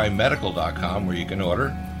NutriMedical.com, where you can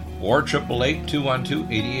order, or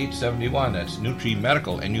 888-212-8871. That's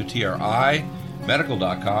NutriMedical, NUTRI,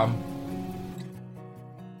 medical.com.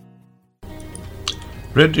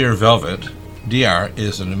 Red Deer Velvet DR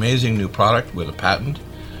is an amazing new product with a patent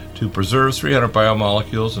to preserve 300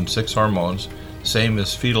 biomolecules and 6 hormones, same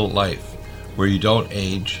as fetal life, where you don't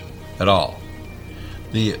age at all.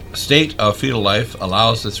 The state of fetal life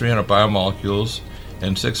allows the 300 biomolecules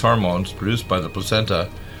and 6 hormones produced by the placenta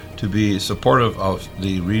to be supportive of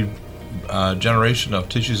the regeneration of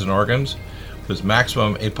tissues and organs, with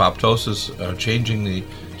maximum apoptosis, changing the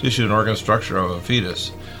tissue and organ structure of a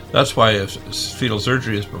fetus. That's why if fetal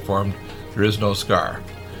surgery is performed, there is no scar.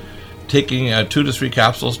 Taking 2 to 3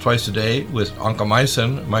 capsules twice a day with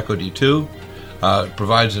oncomycin, myco-D2,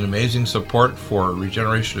 provides an amazing support for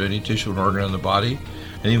regeneration of any tissue and organ in the body,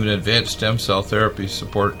 and even advanced stem cell therapy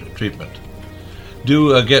support treatment.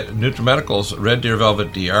 Do get NutriMedical's Red Deer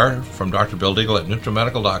Velvet DR from Dr. Bill Deagle at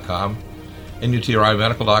NutriMedical.com,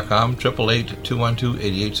 NUTRIMedical.com,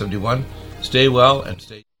 888-212-8871. Stay well and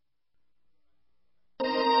stay...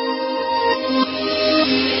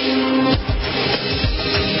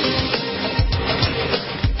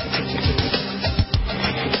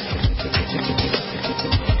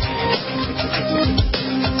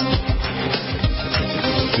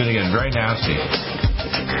 It's going to get very nasty.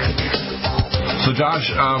 So, Josh,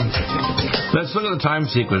 let's look at the time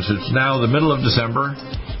sequence. It's now the middle of December.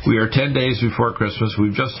 We are 10 days before Christmas.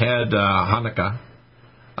 We've just had Hanukkah.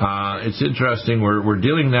 It's interesting. We're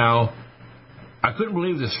dealing now. I couldn't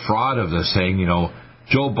believe this fraud of this saying,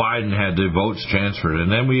 Joe Biden had the votes transferred.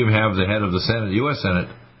 And then we have the head of the Senate, U.S. Senate,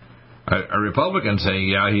 a Republican saying,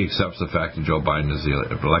 yeah, he accepts the fact that Joe Biden is the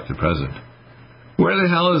elected president. Where the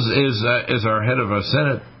hell is our head of our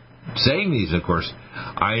Senate saying these, of course?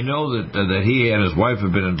 I know that he and his wife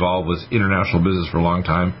have been involved with international business for a long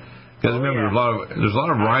time. Because remember, there's a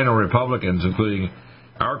lot of rhino Republicans, including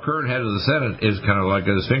our current head of the Senate, is kind of like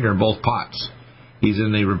his finger in both pots. He's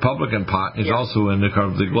in the Republican pot. He's also in the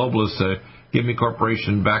globalist give me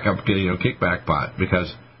corporation backup kickback pot.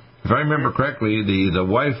 Because if I remember correctly, the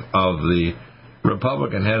wife of the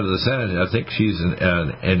Republican head of the Senate, I think she's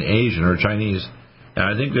an Asian or Chinese. And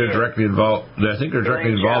I think they're directly involved.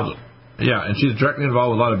 Yeah, and she's directly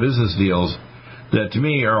involved with a lot of business deals that, to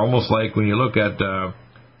me, are almost like when you look at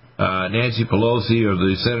Nancy Pelosi or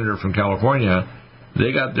the senator from California.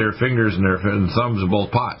 They got their fingers and their thumbs in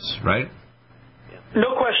both pots, right?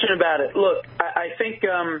 No question about it. Look, I think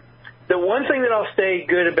the one thing that I'll say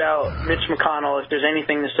good about Mitch McConnell, if there's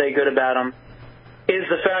anything to say good about him, is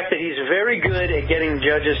the fact that he's very good at getting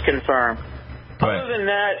judges confirmed. Right. Other than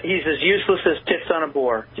that, he's as useless as tits on a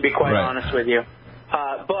board, to be quite honest with you.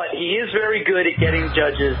 But he is very good at getting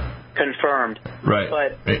judges confirmed. Right.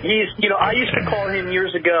 But he's, I used to call him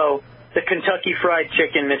years ago the Kentucky Fried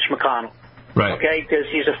Chicken Mitch McConnell. Right. Okay, because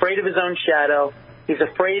he's afraid of his own shadow. He's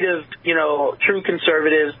afraid of, true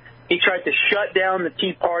conservatives. He tried to shut down the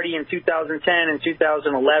Tea Party in 2010 and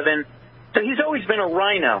 2011. So he's always been a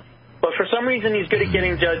rhino. But for some reason, he's good at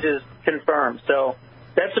getting judges confirmed. So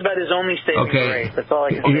that's about his only saving grace. That's all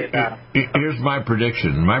I can say about him. Here's my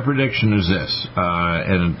prediction. My prediction is this,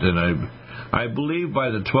 and I believe by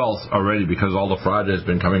the 12th already, because all the fraud has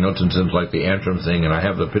been coming out since like the Antrim thing, and I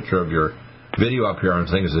have the picture of your video up here on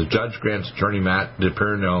things. It says Judge grants attorney Matt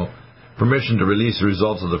DiPerno permission to release the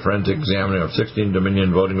results of the forensic examining of 16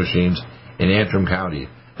 Dominion voting machines in Antrim County.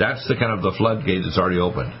 That's the kind of the floodgate that's already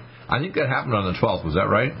opened. I think that happened on the 12th. Was that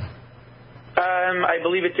right? I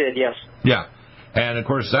believe it did, yes. Yeah. And, of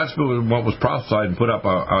course, that's what was prophesied and put up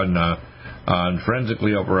on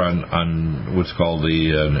forensically over on what's called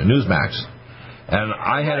the Newsmax. And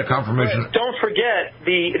I had a confirmation. Don't forget,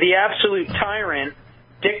 the absolute tyrant,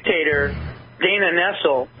 dictator, Dana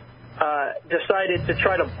Nessel, decided to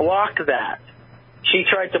try to block that. She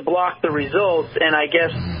tried to block the results and I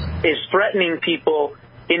guess is threatening people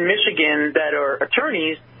in Michigan that are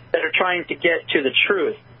attorneys that are trying to get to the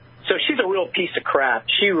truth. So she's a real piece of crap.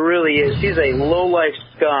 She really is. She's a low-life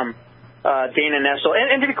scum, Dana Nessel.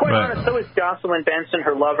 And to be quite honest, so is Jocelyn Benson,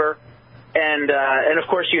 her lover. And of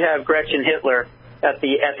course, you have Gretchen Hitler at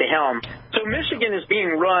the helm. So Michigan is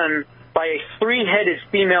being run by a three-headed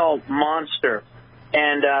female monster.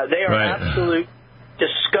 And they are absolute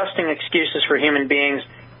disgusting excuses for human beings.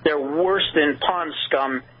 They're worse than pond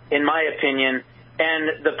scum, in my opinion.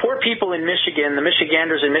 And the poor people in Michigan, the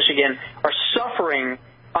Michiganders in Michigan, are suffering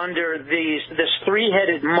under this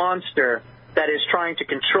three-headed monster that is trying to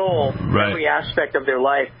control every aspect of their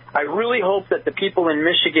life. I really hope that the people in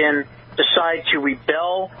Michigan decide to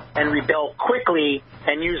rebel and rebel quickly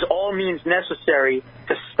and use all means necessary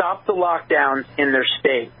to stop the lockdowns in their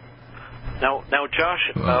state. Now,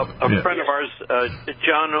 Josh, a friend of ours,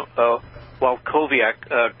 John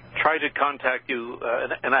Walkowiak, tried to contact you,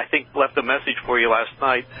 and I think left a message for you last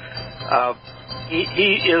night.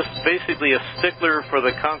 He is basically a stickler for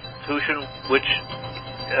the Constitution, which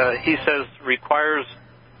he says requires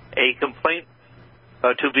a complaint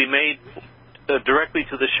to be made directly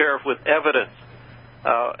to the sheriff with evidence.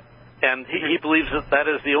 And he believes that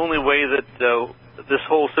is the only way that this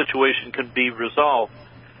whole situation can be resolved.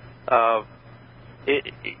 Is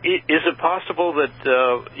it possible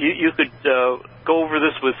that you could go over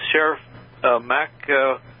this with Sheriff Mack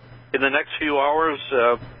in the next few hours?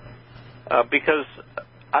 Because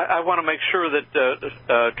I want to make sure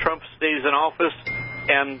that Trump stays in office,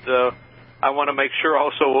 and I want to make sure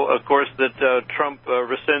also, of course, that Trump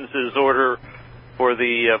rescinds his order for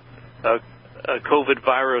the COVID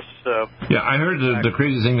virus. Yeah, I heard the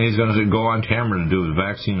crazy thing that he's going to go on camera to do the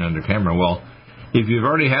vaccine under camera. Well, if you've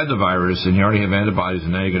already had the virus and you already have antibodies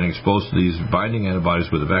and now you're getting exposed to these binding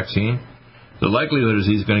antibodies with the vaccine, the likelihood is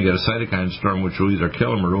he's going to get a cytokine storm which will either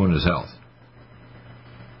kill him or ruin his health.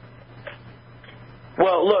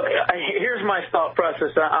 Well, look, here's my thought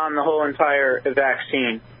process on the whole entire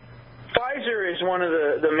vaccine. Pfizer is one of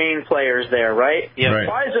the main players there, right? Yeah. Right.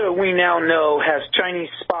 Pfizer, we now know, has Chinese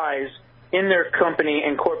spies in their company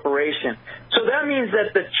and corporation. So that means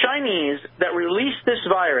that the Chinese that released this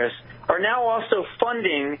virus are now also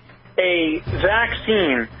funding a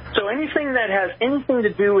vaccine. So anything that has anything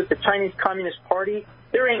to do with the Chinese Communist Party,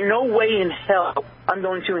 there ain't no way in hell I'm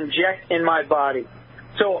going to inject in my body.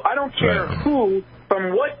 So I don't care who,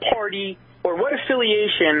 from what party or what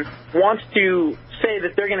affiliation wants to say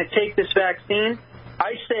that they're going to take this vaccine.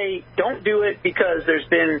 I say don't do it because there's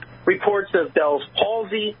been reports of Bell's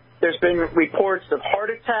palsy. There's been reports of heart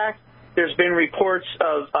attack. There's been reports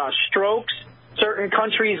of strokes. Certain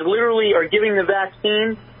countries literally are giving the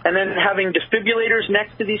vaccine and then having defibrillators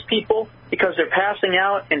next to these people because they're passing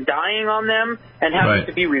out and dying on them and having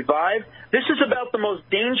to be revived. This is about the most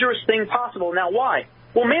dangerous thing possible. Now, why?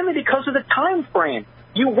 Well, mainly because of the time frame.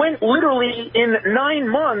 You went literally in 9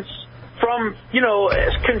 months from,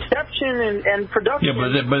 conception and production.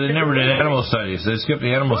 Yeah, but they never did animal studies. They skipped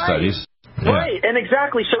the animal studies. Yeah. Right, and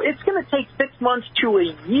exactly. So it's going to take 6 months to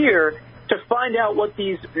a year to find out what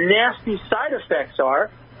these nasty side effects are.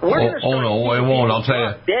 No, it won't. I'll tell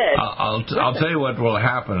you. I'll tell you what will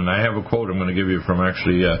happen, and I have a quote I'm going to give you from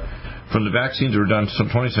from the vaccines that were done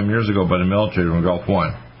 20-some years ago by the military in Gulf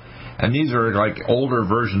War. And these are like older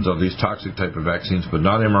versions of these toxic type of vaccines, but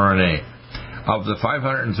not mRNA. Of the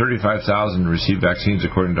 535,000 received vaccines,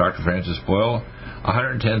 according to Dr. Francis Boyle,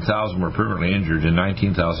 110,000 were permanently injured and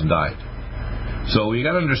 19,000 died. So you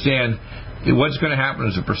got to understand, what's going to happen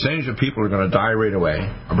is a percentage of people are going to die right away.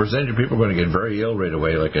 A percentage of people are going to get very ill right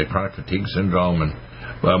away, like a chronic fatigue syndrome and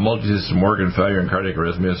multisystem organ failure and cardiac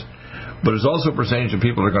arrhythmias. But there's also a percentage of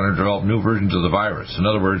people that are going to develop new versions of the virus. In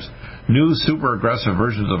other words, new super aggressive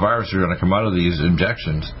versions of the virus are going to come out of these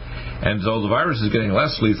injections. And so the virus is getting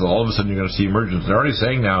less lethal. All of a sudden you're going to see emergence. They're already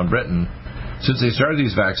saying now in Britain, since they started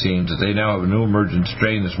these vaccines, that they now have a new emergent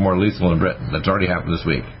strain that's more lethal in Britain. That's already happened this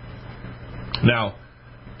week. Now,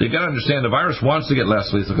 you've got to understand the virus wants to get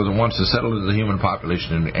less lethal because it wants to settle into the human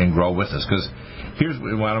population and grow with us. Because here's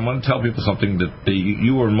what I want to tell people something that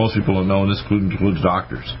you or most people don't know, and this includes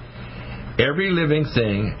doctors. Every living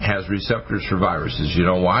thing has receptors for viruses. You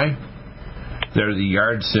know why? They're the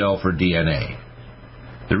yard sale for DNA.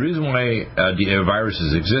 The reason why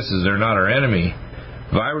viruses exist is they're not our enemy.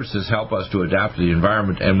 Viruses help us to adapt to the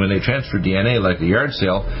environment, and when they transfer DNA like the yard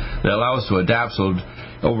sale, they allow us to adapt. So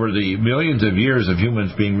over the millions of years of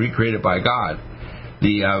humans being recreated by God,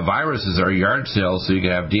 the viruses are yard sales, so you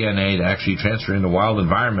can have DNA to actually transfer in the wild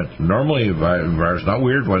environment. Normally, viruses, not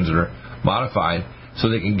weird ones that are modified, so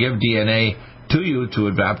they can give DNA to you to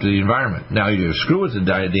adapt to the environment. Now, you screw with the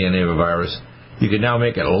DNA of a virus, you can now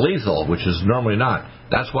make it lethal, which is normally not.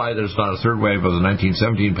 That's why there's not a third wave of the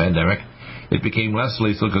 1917 pandemic. It became less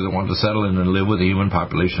lethal because it wanted to settle in and live with the human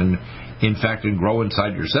population, infect and grow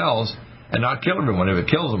inside your cells, and not kill everyone. If it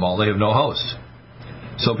kills them all, they have no host.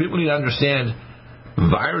 So people need to understand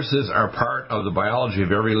viruses are part of the biology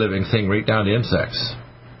of every living thing, right down to insects,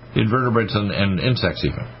 invertebrates and insects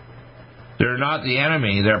even. They're not the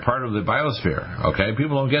enemy. They're part of the biosphere. Okay?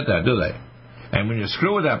 People don't get that, do they? And when you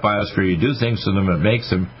screw with that biosphere, you do things to them that makes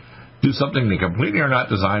them do something they completely are not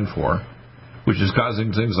designed for, which is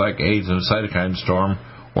causing things like AIDS and a cytokine storm,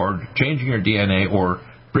 or changing your DNA, or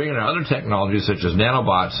bringing in other technologies such as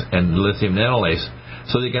nanobots and lithium nanolase,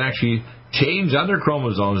 so they can actually change other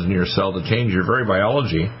chromosomes in your cell to change your very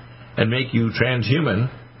biology and make you transhuman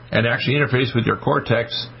and actually interface with your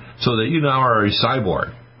cortex so that you now are a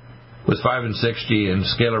cyborg with 5 and 6G, and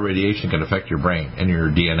scalar radiation can affect your brain and your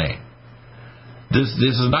DNA. This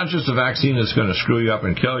is not just a vaccine that's going to screw you up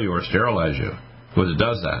and kill you or sterilize you, because it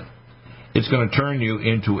does that. It's going to turn you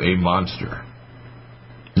into a monster.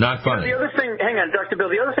 Not funny. The other thing, hang on, Dr. Bill,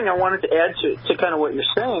 the other thing I wanted to add to kind of what you're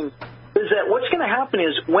saying is that what's going to happen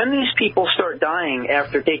is when these people start dying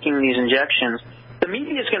after taking these injections, the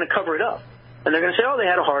media is going to cover it up. And they're going to say, oh, they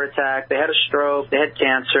had a heart attack, they had a stroke, they had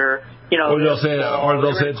cancer. You know, or they'll say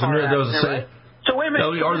it's right? So wait a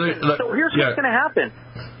minute. So here's what's going to happen.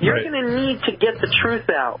 You're going to need to get the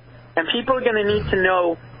truth out, and people are going to need to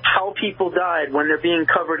know how people died when they're being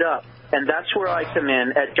covered up. And that's where I come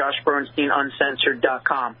in at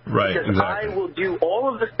JoshBernsteinUncensored.com. Right, because exactly. I will do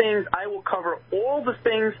all of the things, I will cover all the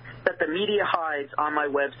things that the media hides on my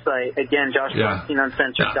website. Again,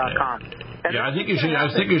 JoshBernsteinUncensored.com. Yeah, I think you should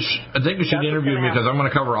interview me, because I'm going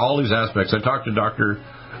to cover all these aspects. I talked to Dr.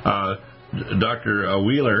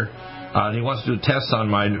 Wheeler. He wants to do tests on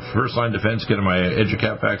my first-line defense kit of my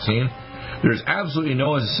EduCap vaccine. There's absolutely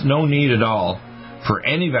no need at all for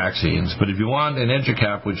any vaccines, but if you want an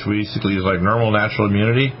EduCap, which basically is like normal natural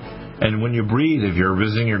immunity, and when you breathe, if you're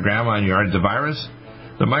visiting your grandma and you are the virus,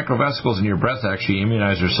 the microvesicles in your breath actually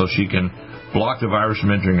immunize her so she can block the virus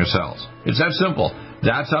from entering her cells. It's that simple.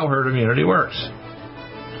 That's how herd immunity works.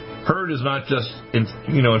 Herd is not just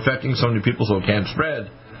infecting so many people so it can't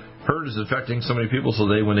spread. Herd is affecting so many people so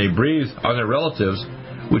when they breathe on their relatives,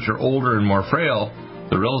 which are older and more frail,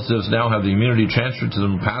 the relatives now have the immunity transferred to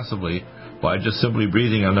them passively by just simply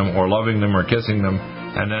breathing on them or loving them or kissing them,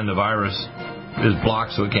 and then the virus is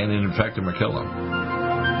blocked so it can't infect them or kill them.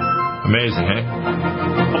 Amazing, eh?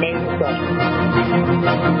 Amazing stuff.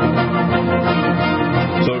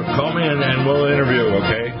 So call me and we'll interview,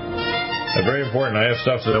 okay? Very important. I have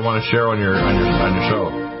stuff that I want to share on your show.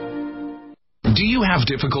 Do you have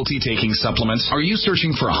difficulty taking supplements? Are you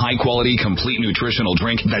searching for a high-quality, complete nutritional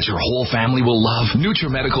drink that your whole family will love?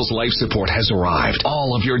 NutriMedical's Life Support has arrived.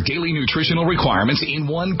 All of your daily nutritional requirements in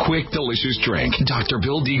one quick, delicious drink. Dr.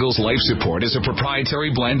 Bill Deagle's Life Support is a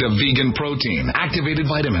proprietary blend of vegan protein, activated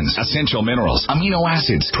vitamins, essential minerals, amino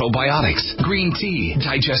acids, probiotics, green tea,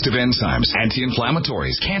 digestive enzymes,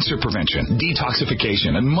 anti-inflammatories, cancer prevention,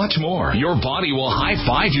 detoxification, and much more. Your body will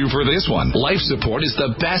high-five you for this one. Life Support is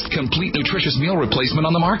the best complete nutritious meal replacement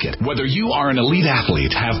on the market. Whether you are an elite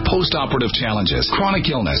athlete, have post-operative challenges, chronic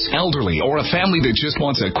illness, elderly, or a family that just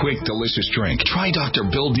wants a quick, delicious drink, try Dr.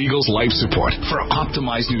 Bill Deagle's Life Support for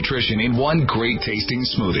optimized nutrition in one great-tasting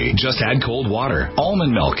smoothie. Just add cold water,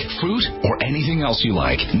 almond milk, fruit, or anything else you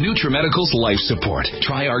like. NutriMedical's Life Support.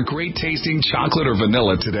 Try our great-tasting chocolate or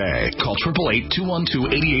vanilla today. Call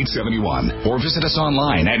 888-212-8871 or visit us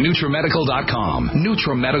online at NutriMedical.com.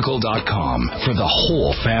 NutriMedical.com for the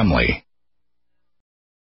whole family.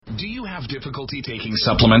 Do you have difficulty taking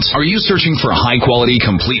supplements? Are you searching for a high-quality,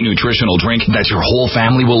 complete nutritional drink that your whole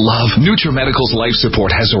family will love? NutriMedical's Life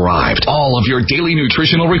Support has arrived. All of your daily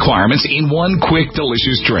nutritional requirements in one quick,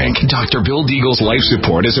 delicious drink. Dr. Bill Deagle's Life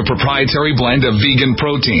Support is a proprietary blend of vegan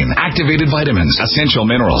protein, activated vitamins, essential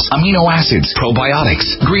minerals, amino acids,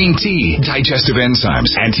 probiotics, green tea, digestive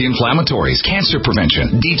enzymes, anti-inflammatories, cancer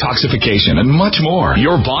prevention, detoxification, and much more.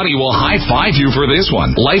 Your body will high-five you for this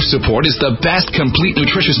one. Life Support is the best complete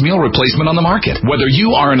nutritious meal replacement on the market. Whether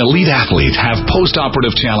you are an elite athlete, have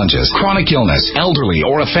post-operative challenges, chronic illness, elderly,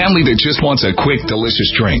 or a family that just wants a quick, delicious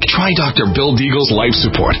drink, try Dr. Bill Deagle's Life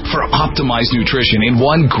Support for optimized nutrition in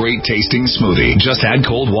one great-tasting smoothie. Just add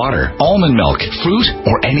cold water, almond milk, fruit,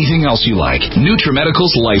 or anything else you like.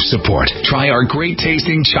 NutriMedical's Life Support. Try our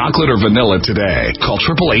great-tasting chocolate or vanilla today. Call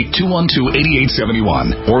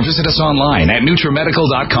 888-212-8871 or visit us online at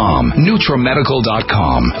NutriMedical.com.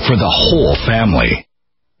 NutriMedical.com for the whole family.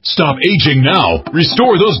 Stop aging now.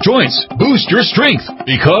 Restore those joints. Boost your strength.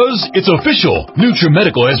 Because it's official.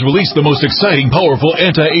 NutriMedical has released the most exciting, powerful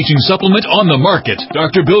anti-aging supplement on the market.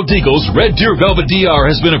 Dr. Bill Deagle's Red Deer Velvet DR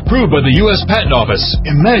has been approved by the U.S. Patent Office.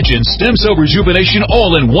 Imagine stem cell rejuvenation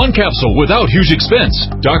all in one capsule without huge expense.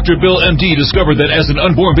 Dr. Bill MD discovered that as an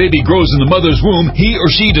unborn baby grows in the mother's womb, he or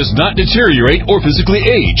she does not deteriorate or physically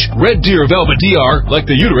age. Red Deer Velvet DR, like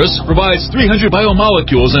the uterus, provides 300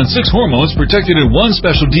 biomolecules and 6 hormones protected in one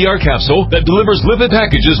special DR capsule that delivers lipid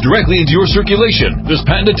packages directly into your circulation. This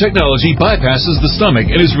patented technology bypasses the stomach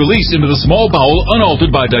and is released into the small bowel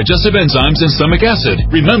unaltered by digestive enzymes and stomach acid.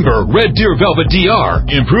 Remember, Red Deer Velvet DR.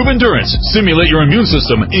 Improve endurance, stimulate your immune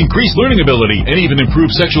system, increase learning ability, and even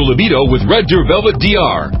improve sexual libido with Red Deer Velvet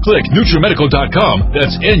DR. Click NutriMedical.com,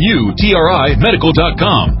 that's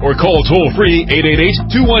NutriMedical.com, or call toll-free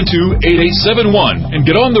 888-212-8871 and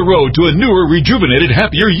get on the road to a newer, rejuvenated,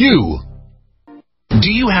 happier you. Do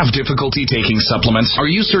you have difficulty taking supplements? Are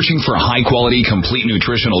you searching for a high-quality, complete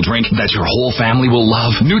nutritional drink that your whole family will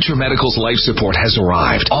love? NutriMedical's Life Support has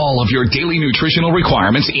arrived. All of your daily nutritional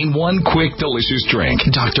requirements in one quick, delicious drink.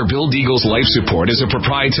 Dr. Bill Deagle's Life Support is a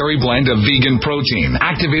proprietary blend of vegan protein,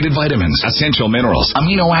 activated vitamins, essential minerals,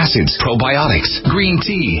 amino acids, probiotics, green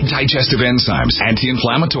tea, digestive enzymes,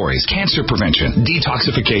 anti-inflammatories, cancer prevention,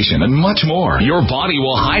 detoxification, and much more. Your body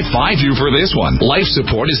will high-five you for this one. Life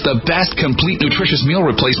Support is the best complete nutritious meal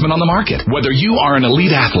replacement on the market. Whether you are an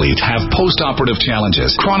elite athlete, have post-operative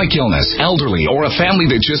challenges, chronic illness, elderly, or a family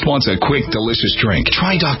that just wants a quick, delicious drink,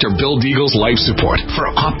 try Dr. Bill Deagle's Life Support for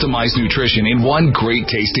optimized nutrition in one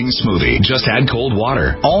great-tasting smoothie. Just add cold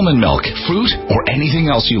water, almond milk, fruit, or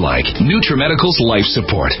anything else you like. NutriMedical's Life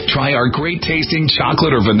Support. Try our great-tasting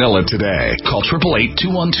chocolate or vanilla today. Call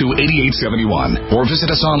 888-212-8871 or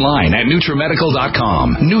visit us online at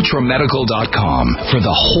NutriMedical.com. NutriMedical.com for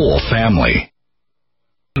the whole family.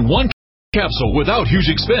 One capsule without huge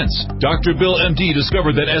expense. Dr. Bill MD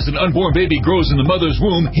discovered that as an unborn baby grows in the mother's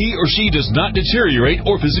womb, he or she does not deteriorate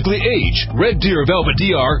or physically age. Red Deer Velvet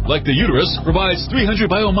DR, like the uterus, provides 300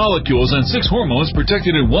 biomolecules and 6 hormones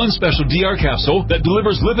protected in one special DR capsule that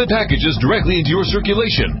delivers lipid packages directly into your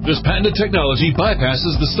circulation. This patented technology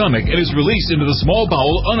bypasses the stomach and is released into the small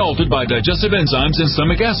bowel unaltered by digestive enzymes and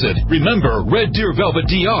stomach acid. Remember, Red Deer Velvet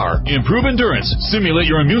DR. Improve endurance, stimulate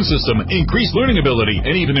your immune system, increase learning ability,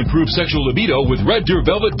 and even improve sexual libido with Red Deer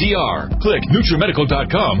Velvet DR. Click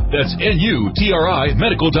NutriMedical.com, that's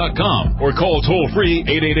NutriMedical.com, or call toll-free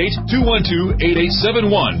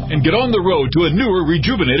 888-212-8871 and get on the road to a newer,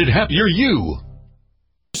 rejuvenated, happier you.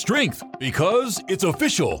 Strength, because it's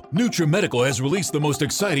official. NutriMedical has released the most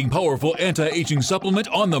exciting, powerful anti-aging supplement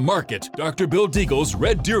on the market. Dr. Bill Deagle's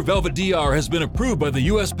Red Deer Velvet DR has been approved by the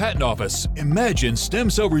U.S. Patent Office. Imagine stem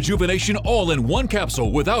cell rejuvenation all in one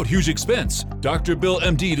capsule without huge expense. Dr. Bill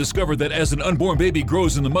MD discovered that as an unborn baby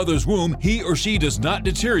grows in the mother's womb, he or she does not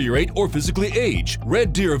deteriorate or physically age.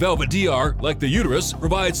 Red Deer Velvet DR, like the uterus,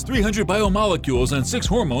 provides 300 biomolecules and 6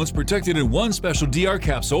 hormones protected in one special DR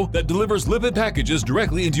capsule that delivers lipid packages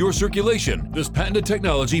directly into your circulation. This patented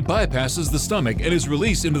technology bypasses the stomach and is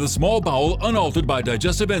released into the small bowel unaltered by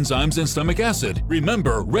digestive enzymes and stomach acid.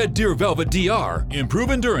 Remember, Red Deer Velvet DR.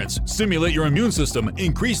 Improve endurance, stimulate your immune system,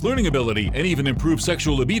 increase learning ability, and even improve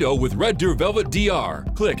sexual libido with Red Deer Velvet DR.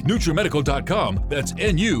 Click NutriMedical.com, that's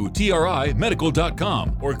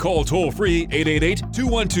NutriMedical.com, or call toll-free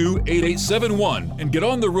 888-212-8871 and get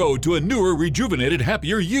on the road to a newer, rejuvenated,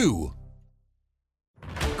 happier you.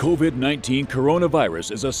 COVID-19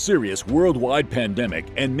 coronavirus is a serious worldwide pandemic,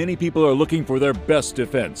 and many people are looking for their best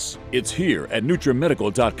defense. It's here at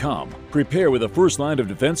NutriMedical.com. Prepare with a first line of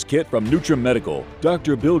defense kit from NutriMedical.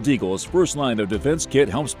 Dr. Bill Deagle's first line of defense kit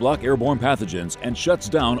helps block airborne pathogens and shuts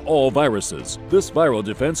down all viruses. This viral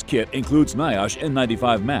defense kit includes NIOSH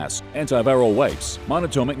N95 mask, antiviral wipes,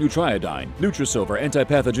 monatomic Nutriodine, Nutrisilver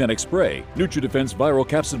antipathogenic spray, NutriDefense viral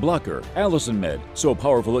capsid blocker, Allison Med, so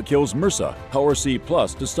powerful it kills MRSA, Power C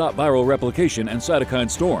Plus to stop viral replication and cytokine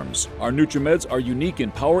storms. Our NutriMeds are unique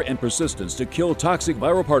in power and persistence to kill toxic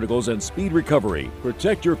viral particles and speed recovery.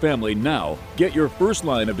 Protect your family now. Get your first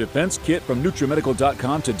line of defense kit from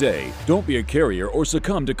NutriMedical.com today. Don't be a carrier or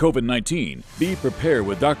succumb to COVID-19. Be prepared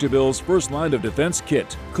with Dr. Bill's first line of defense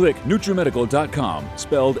kit. Click NutriMedical.com,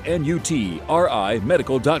 spelled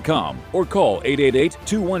NutriMedical.com, or call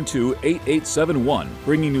 888-212-8871,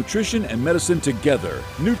 bringing nutrition and medicine together.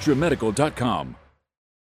 NutriMedical.com.